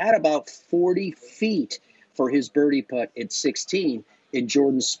golf. He had about 40 feet for his birdie putt at 16, and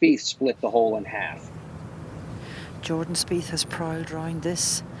Jordan Spieth split the hole in half. Jordan Spieth has prowled round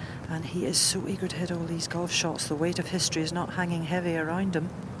this, and he is so eager to hit all these golf shots. The weight of history is not hanging heavy around him.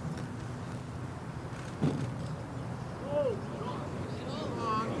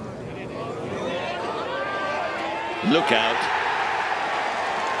 Look out.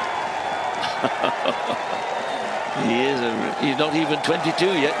 He's not even 22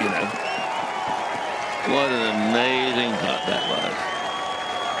 yet, you know. What an amazing putt that was.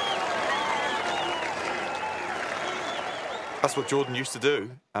 That's what Jordan used to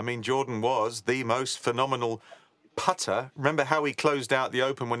do. I mean, Jordan was the most phenomenal putter. Remember how he closed out the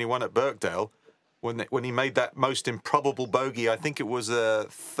Open when he won at Birkdale? When he made that most improbable bogey, I think it was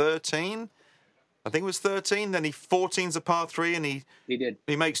 13? I think it was 13. Then 14's a par 3, and he did.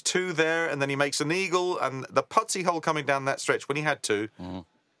 He makes 2 there, and then he makes an eagle, and the putsy hole coming down that stretch when he had 2,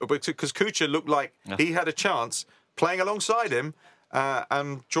 because Kuchar looked like he had a chance playing alongside him,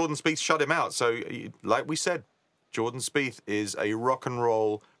 and Jordan Spieth shut him out. So, like we said, Jordan Spieth is a rock and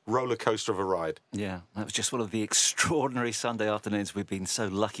roll roller coaster of a ride. Yeah, that was just one of the extraordinary Sunday afternoons we've been so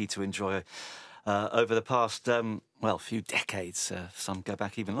lucky to enjoy over the past, few decades. Some go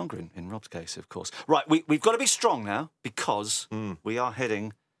back even longer in Rob's case, of course. Right, we've got to be strong now because we are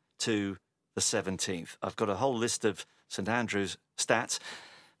heading to the 17th. I've got a whole list of St Andrews stats.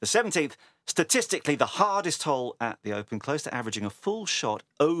 The 17th, statistically the hardest hole at the Open, close to averaging a full shot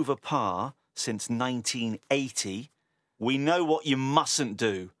over par since 1980. We know what you mustn't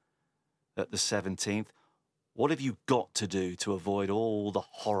do at the 17th. What have you got to do to avoid all the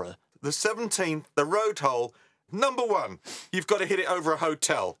horror? The 17th, the road hole, number 1, you've got to hit it over a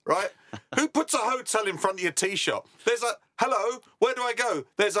hotel, right? Who puts a hotel in front of your tee shop? There's a, hello, where do I go?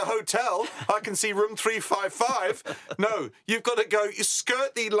 There's a hotel. I can see room 355. No, you've got to go, you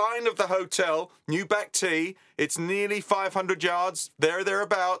skirt the line of the hotel, new back tee. It's nearly 500 yards,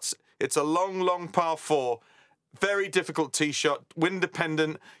 thereabouts. It's a long, long par 4. Very difficult tee shot, wind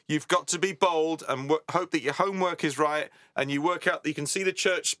dependent. You've got to be bold and hope that your homework is right, and you work out that you can see the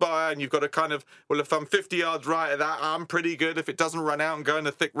church spire, and you've got to kind of, well, if I'm 50 yards right of that, I'm pretty good. If it doesn't run out and go in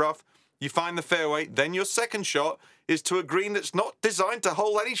the thick rough, you find the fairway. Then your second shot is to a green that's not designed to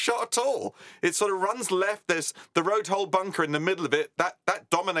hold any shot at all. It sort of runs left. There's the road hole bunker in the middle of it. That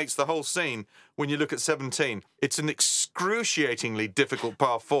dominates the whole scene when you look at 17. It's an excruciatingly difficult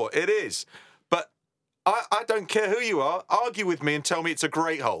par 4. It is. But I don't care who you are. Argue with me and tell me it's a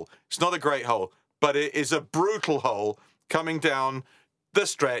great hole. It's not a great hole, but it is a brutal hole coming down the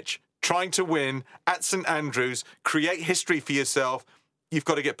stretch, trying to win at St Andrews, create history for yourself. You've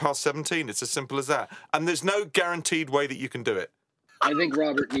got to get past 17. It's as simple as that. And there's no guaranteed way that you can do it. I think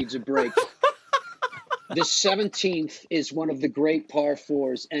Robert needs a break. The 17th is one of the great par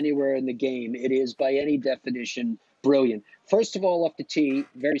 4s anywhere in the game. It is, by any definition, brilliant. First of all, off the tee,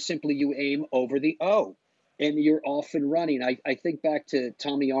 very simply, you aim over the O, and you're off and running. I think back to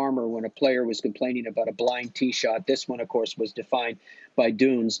Tommy Armour when a player was complaining about a blind tee shot. This one, of course, was defined by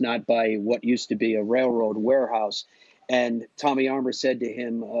dunes, not by what used to be a railroad warehouse. And Tommy Armour said to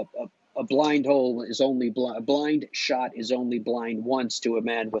him, a blind hole is only blind, a blind shot is only blind once to a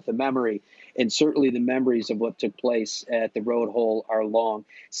man with a memory. And certainly the memories of what took place at the road hole are long.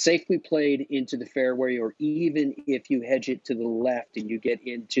 Safely played into the fairway, or even if you hedge it to the left and you get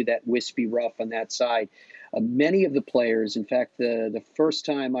into that wispy rough on that side. Many of the players, in fact, the first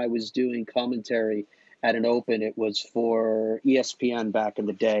time I was doing commentary at an Open, it was for ESPN back in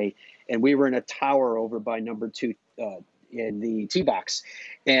the day, and we were in a tower over by number 2 in the tee box.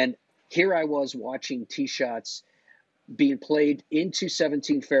 And here I was watching tee shots being played into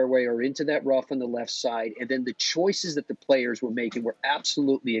 17 fairway or into that rough on the left side, and then the choices that the players were making were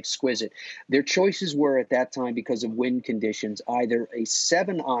absolutely exquisite. Their choices were, at that time, because of wind conditions, either a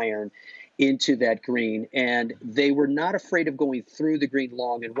 7-iron into that green, and they were not afraid of going through the green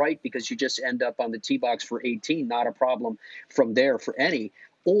long and right, because you just end up on the tee box for 18, not a problem from there for any.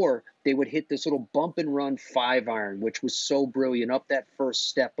 Or they would hit this little bump and run 5-iron, which was so brilliant up that first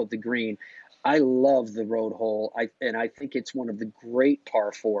step of the green. I love the road hole, and I think it's one of the great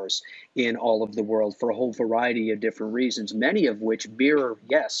par fours in all of the world for a whole variety of different reasons, many of which mirror,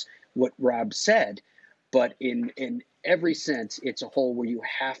 yes, what Rob said, but in every sense, it's a hole where you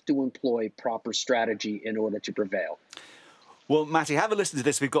have to employ proper strategy in order to prevail. Well, Matty, have a listen to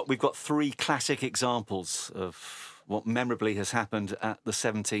this. We've got 3 classic examples of what memorably has happened at the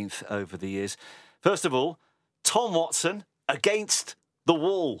 17th over the years. First of all, Tom Watson against the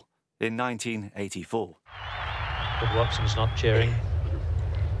wall in 1984. But Watson's not cheering,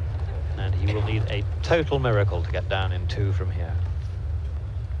 and he will need a total miracle to get down in 2 from here.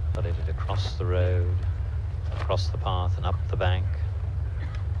 But it is across the road, across the path and up the bank,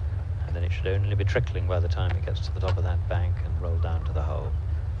 and then it should only be trickling by the time it gets to the top of that bank and roll down to the hole.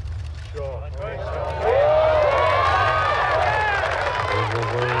 Whoa, whoa, whoa.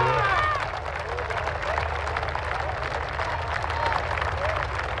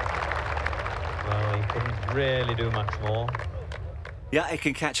 Well, he couldn't really do much more. Yeah, it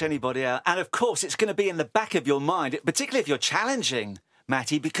can catch anybody out. And of course, it's going to be in the back of your mind, particularly if you're challenging,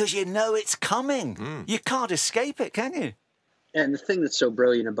 Matty, because you know it's coming. You can't escape it, can you? And the thing that's so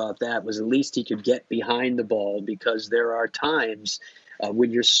brilliant about that was at least he could get behind the ball, because there are times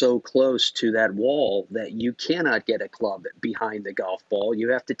when you're so close to that wall that you cannot get a club behind the golf ball. You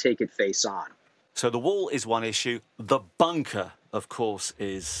have to take it face on. So the wall is one issue. The bunker, of course,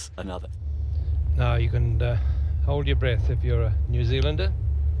 is another. Now you can hold your breath if you're a New Zealander.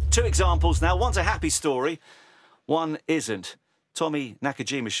 2 examples now. One's a happy story. One isn't. Tommy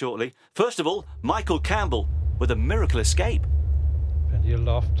Nakajima shortly. First of all, Michael Campbell with a miracle escape. Plenty of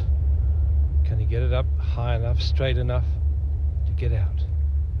loft. Can he get it up high enough, straight enough to get out?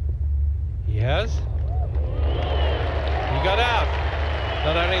 He has. He got out.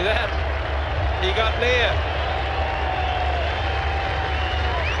 Not only that, he got near.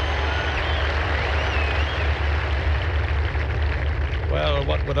 Well,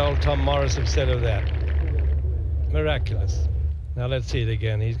 what would old Tom Morris have said of that? Miraculous. Now let's see it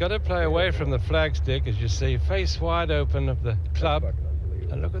again. He's got to play away from the flagstick, as you see, face wide open of the club.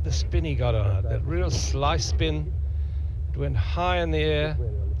 And look at the spin he got on it, that real slice spin. It went high in the air,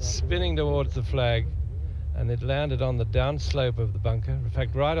 spinning towards the flag, and it landed on the downslope of the bunker. In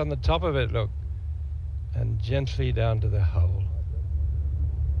fact, right on the top of it, look, and gently down to the hole.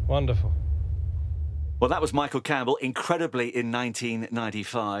 Wonderful. Well, that was Michael Campbell, incredibly, in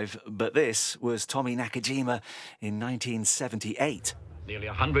 1995. But this was Tommy Nakajima in 1978. Nearly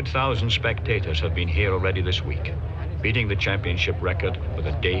 100,000 spectators have been here already this week, beating the championship record with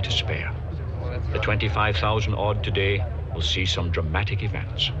a day to spare. The 25,000 odd today will see some dramatic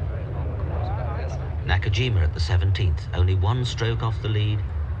events. Nakajima at the 17th, only 1 stroke off the lead,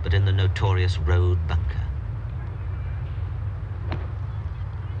 but in the notorious road bunker.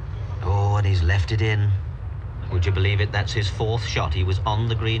 Oh, and he's left it in. Would you believe it? That's his 4th shot. He was on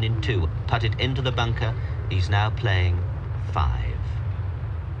the green in 2, putted into the bunker. He's now playing 5.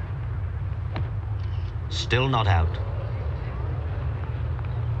 Still not out.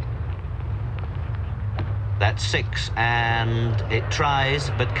 That's 6, and it tries,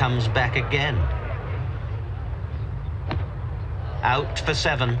 but comes back again. Out for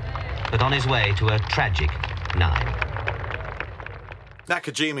 7, but on his way to a tragic 9.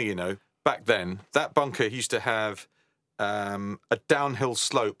 Nakajima, you know, back then, that bunker used to have a downhill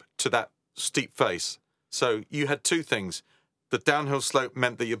slope to that steep face. So you had 2 things. The downhill slope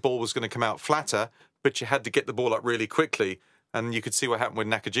meant that your ball was going to come out flatter, but you had to get the ball up really quickly. And you could see what happened with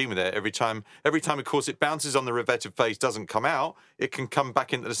Nakajima there. Every time, of course, it bounces on the revetted face, doesn't come out, it can come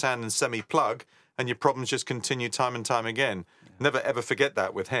back into the sand and semi-plug, and your problems just continue time and time again. Never, ever forget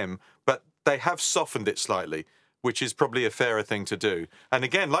that with him. But they have softened it slightly. which is probably a fairer thing to do. And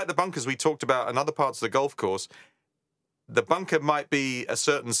again, like the bunkers we talked about in other parts of the golf course, the bunker might be a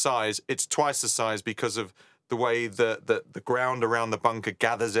certain size. It's twice the size because of the way the ground around the bunker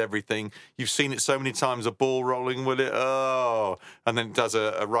gathers everything. You've seen it so many times, a ball rolling with it, and then it does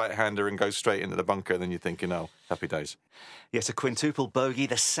a right-hander and goes straight into the bunker, and then you're thinking, oh, happy days. Yes, a quintuple bogey,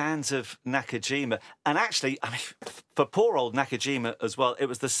 the sands of Nakajima. And actually, I mean, for poor old Nakajima as well, it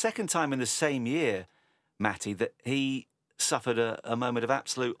was the second time in the same year, Matty, that he suffered a moment of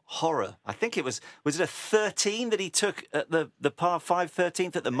absolute horror. I think it was it a 13 that he took at the par 5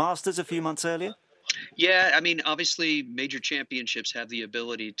 13th at the Masters a few months earlier? Yeah, I mean, obviously, major championships have the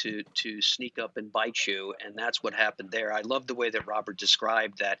ability to sneak up and bite you, and that's what happened there. I love the way that Robert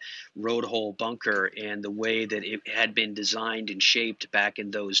described that road hole bunker and the way that it had been designed and shaped back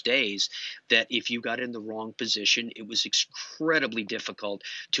in those days, that if you got in the wrong position, it was incredibly difficult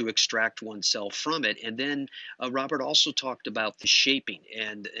to extract oneself from it. And then Robert also talked about the shaping,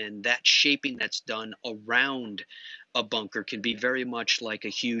 and that shaping that's done around a bunker can be very much like a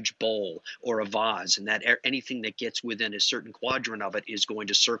huge bowl or a vase, and that anything that gets within a certain quadrant of it is going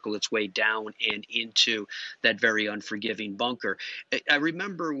to circle its way down and into that very unforgiving bunker. I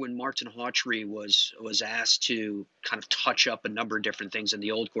remember when Martin Hawtrey was asked to kind of touch up a number of different things in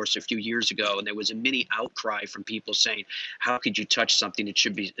the old course a few years ago, and there was a mini outcry from people saying, how could you touch something that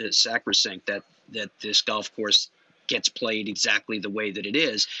should be sacrosanct, that this golf course gets played exactly the way that it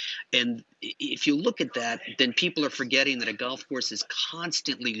is. And if you look at that, then people are forgetting that a golf course is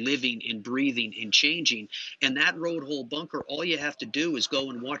constantly living and breathing and changing. And that road hole bunker, all you have to do is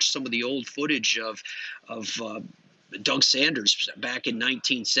go and watch some of the old footage of Doug Sanders back in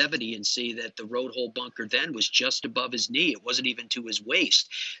 1970 and see that the road hole bunker then was just above his knee. It wasn't even to his waist.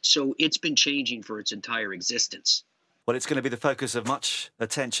 So it's been changing for its entire existence. Well, it's going to be the focus of much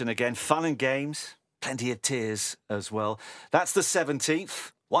attention again. Fun and games. Plenty of tears as well. That's the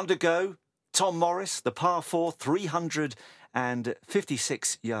 17th. One to go. Tom Morris, the par 4,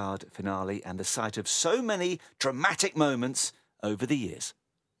 356-yard finale, and the site of so many dramatic moments over the years.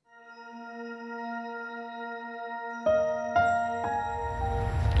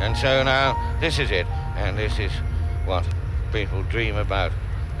 And so now, this is it. And this is what people dream about,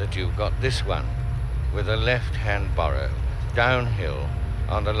 that you've got this one with a left-hand borrow, downhill,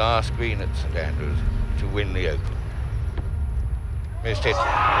 on the last green at St Andrews to win the Open. Missed it.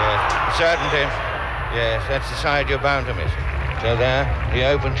 Yes, certainty. Yes, that's the side you're bound to miss. So there, the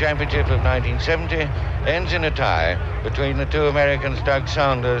Open Championship of 1970 ends in a tie between the two Americans, Doug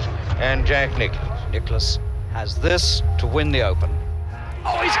Sanders and Jack Nicklaus. Nicklaus has this to win the Open.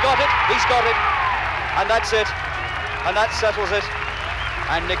 Oh, he's got it. He's got it. And that's it. And that settles it.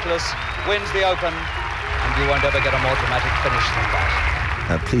 And Nicklaus wins the Open. And you won't ever get a more dramatic finish than that.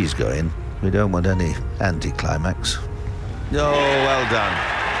 Please go in. We don't want any anticlimax. Oh, well done.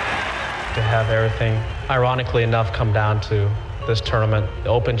 To have everything, ironically enough, come down to this tournament, the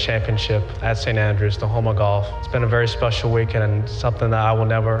Open Championship at St Andrews, the home of golf. It's been a very special weekend and something that I will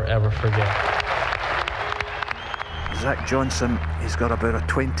never, ever forget. Zach Johnson, he's got about a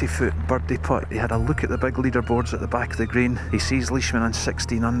 20-foot birdie putt. He had a look at the big leaderboards at the back of the green. He sees Leishman on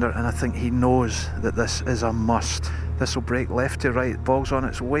 16 under, and I think he knows that this is a must. This will break left to right. Ball's on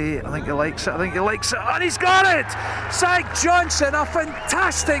its way. I think he likes it. And he's got it! Zach Johnson, a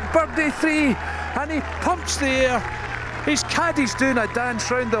fantastic birdie 3, and he pumps the air. His caddy's doing a dance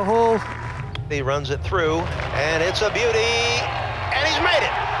round the hole. He runs it through, and it's a beauty, and he's made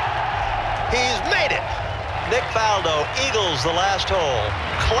it! He's made it! Nick Faldo eagles the last hole.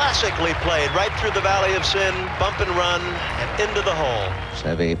 Classically played right through the Valley of Sin, bump and run, and into the hole.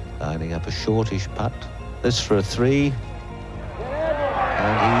 Seve lining up a shortish putt. This for a 3. And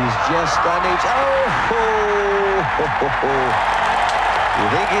he's just done it. Oh! You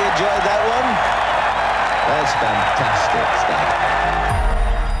think he enjoyed that one? That's fantastic stuff.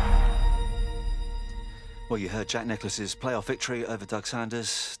 Well, you heard Jack Nicklaus's playoff victory over Doug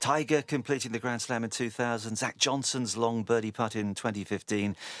Sanders, Tiger completing the Grand Slam in 2000, Zach Johnson's long birdie putt in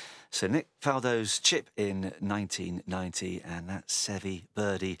 2015, Sir Nick Faldo's chip in 1990, and that Seve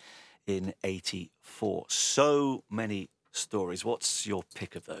birdie in 84. So many stories. What's your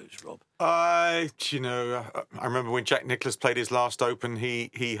pick of those, Rob? I remember when Jack Nicklaus played his last Open,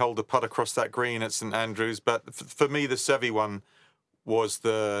 he held a putt across that green at St Andrews. But for me, the Seve one was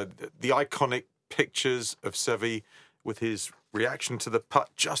the iconic pictures of Seve with his reaction to the putt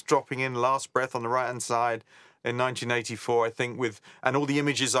just dropping in last breath on the right-hand side in 1984, I think, and all the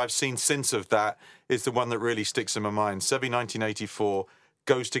images I've seen since of that is the one that really sticks in my mind. Seve 1984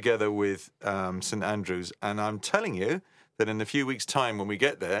 goes together with St Andrews, and I'm telling you that in a few weeks' time when we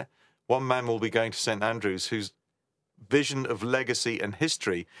get there, one man will be going to St Andrews who's vision of legacy and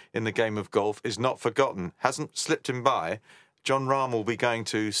history in the game of golf is not forgotten, hasn't slipped him by. Jon Rahm will be going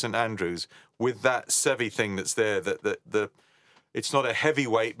to St Andrews with that Seve thing that's there. It's not a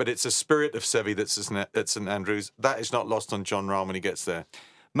heavyweight, but it's a spirit of Seve that's at St Andrews. That is not lost on Jon Rahm when he gets there.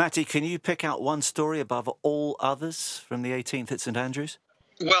 Matty, can you pick out one story above all others from the 18th at St Andrews?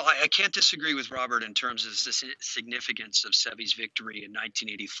 Well, I can't disagree with Robert in terms of the significance of Seve's victory in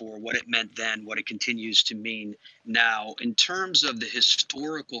 1984, what it meant then, what it continues to mean now. In terms of the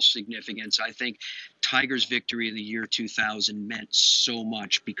historical significance, I think Tiger's victory in the year 2000 meant so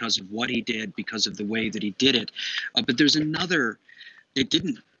much because of what he did, because of the way that he did it. But there's another, it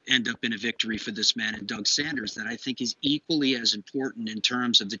didn't end up in a victory for this man in Doug Sanders that I think is equally as important in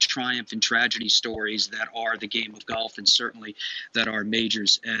terms of the triumph and tragedy stories that are the game of golf and certainly that are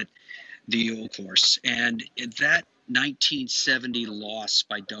majors at the Old Course. And that 1970 loss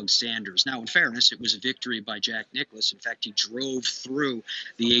by Doug Sanders. Now, in fairness, it was a victory by Jack Nicklaus. In fact, he drove through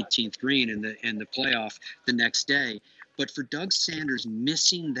the 18th green in the playoff the next day. But for Doug Sanders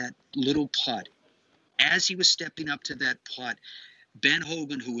missing that little putt, as he was stepping up to that putt, Ben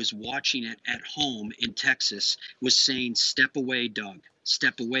Hogan, who was watching it at home in Texas, was saying, "Step away, Doug.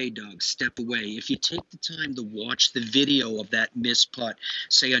 Step away, Doug. Step away." If you take the time to watch the video of that missed putt,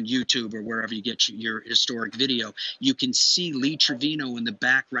 say on YouTube or wherever you get your historic video, you can see Lee Trevino in the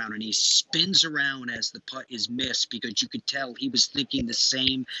background, and he spins around as the putt is missed because you could tell he was thinking the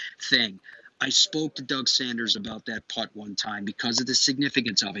same thing. I spoke to Doug Sanders about that putt one time because of the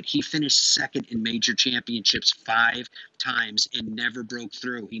significance of it. He finished second in major championships 5 times and never broke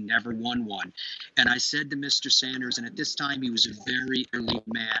through. He never won one. And I said to Mr. Sanders, and at this time he was a very early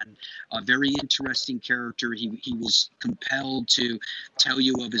man, a very interesting character. He was compelled to tell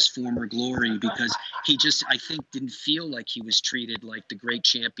you of his former glory because he just, I think, didn't feel like he was treated like the great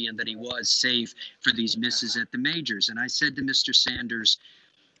champion that he was, save for these misses at the majors. And I said to Mr. Sanders,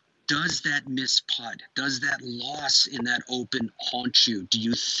 does that missed putt, does that loss in that Open haunt you? Do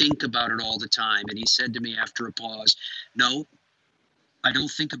you think about it all the time? And he said to me after a pause, "No, I don't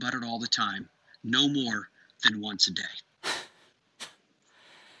think about it all the time. No more than once a day."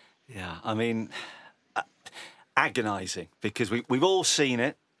 Yeah, I mean, agonising, because we've all seen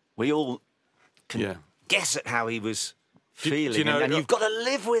it. We all can guess at how he was feeling, you know, and you've got to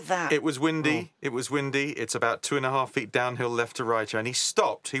live with that. It was windy. It was windy. It's about 2.5 feet downhill, left to right, and he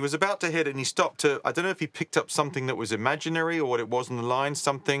stopped. He was about to hit it, and he stopped to, I don't know if he picked up something that was imaginary or what it was on the line,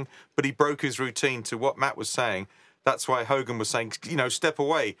 something, but he broke his routine to what Matt was saying. That's why Hogan was saying, you know, step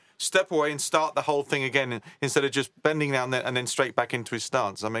away and start the whole thing again instead of just bending down there and then straight back into his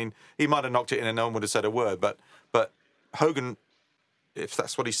stance. I mean, he might have knocked it in and no one would have said a word, but Hogan, if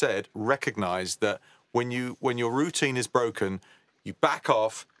that's what he said, recognised that when your routine is broken, you back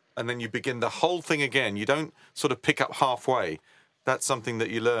off and then you begin the whole thing again. You don't sort of pick up halfway. That's something that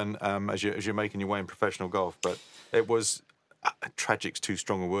you learn as you're making your way in professional golf. But it was tragic's too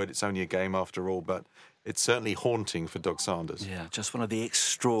strong a word. It's only a game after all, but it's certainly haunting for Doug Sanders. Yeah, just one of the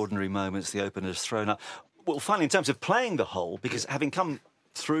extraordinary moments the Open has thrown up. Well, finally, in terms of playing the hole, because having come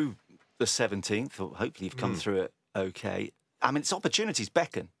through the 17th, or hopefully you've come through it okay, I mean, it's opportunities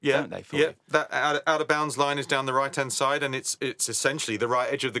beckon, don't they? For you? That out of bounds line is down the right hand side, and it's essentially the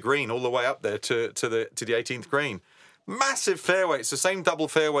right edge of the green, all the way up there to the 18th green. Massive fairway. It's the same double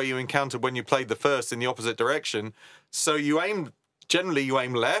fairway you encountered when you played the first in the opposite direction. So generally you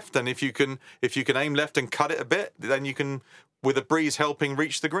aim left, and if you can aim left and cut it a bit, then you can, with a breeze helping,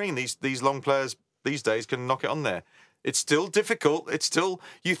 reach the green. These long players these days can knock it on there. It's still difficult. It's still,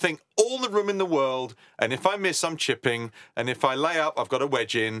 you think, all the room in the world, and if I miss, I'm chipping, and if I lay up, I've got a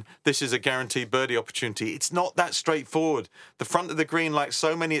wedge in. This is a guaranteed birdie opportunity. It's not that straightforward. The front of the green, like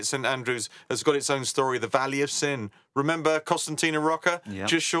so many at St Andrews, has got its own story, the Valley of Sin. Remember Costantino Rocca? Yep.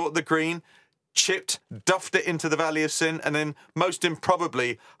 Just short of the green, chipped, duffed it into the Valley of Sin, and then most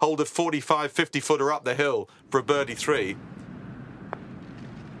improbably hold a 45, 50-footer up the hill for a birdie 3.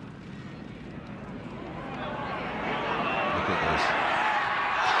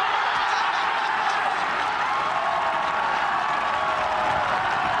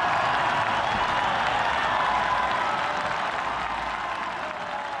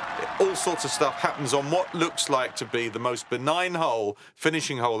 All sorts of stuff happens on what looks like to be the most benign hole,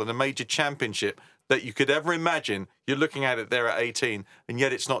 finishing hole in a major championship that you could ever imagine. You're looking at it there at 18, and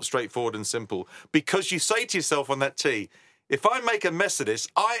yet it's not straightforward and simple. Because you say to yourself on that tee, if I make a mess of this,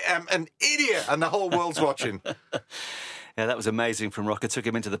 I am an idiot, and the whole world's watching. Yeah, that was amazing from Rocca. Took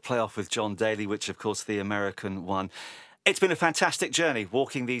him into the playoff with John Daly, which, of course, the American won. It's been a fantastic journey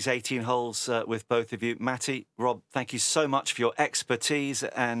walking these 18 holes with both of you. Matty, Rob, thank you so much for your expertise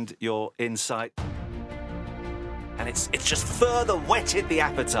and your insight. and it's just further whetted the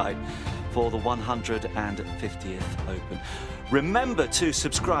appetite for the 150th Open. Remember to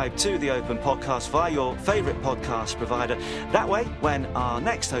subscribe to the Open podcast via your favourite podcast provider. That way, when our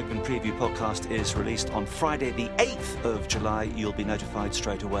next Open preview podcast is released on Friday the 8th of July, you'll be notified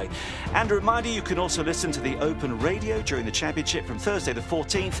straight away. And a reminder, you can also listen to the Open radio during the Championship from Thursday the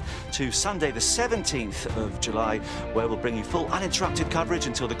 14th to Sunday the 17th of July, where we'll bring you full uninterrupted coverage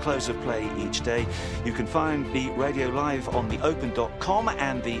until the close of play each day. You can find the radio live on theopen.com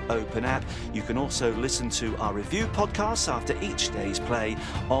and the Open app. You can also listen to our review podcasts after each day's play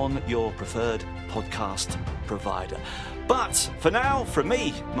on your preferred podcast provider. But for now, from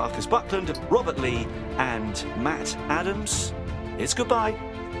me, Marcus Buckland, Robert Lee and Matt Adams, it's goodbye.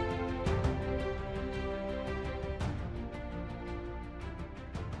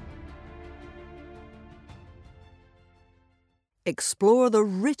 Explore the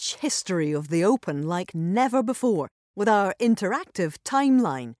rich history of the Open like never before with our interactive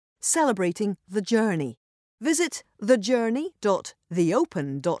timeline celebrating the journey. Visit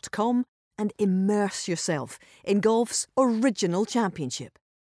thejourney.theopen.com and immerse yourself in golf's original championship.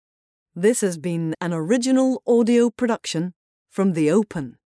 This has been an original audio production from The Open.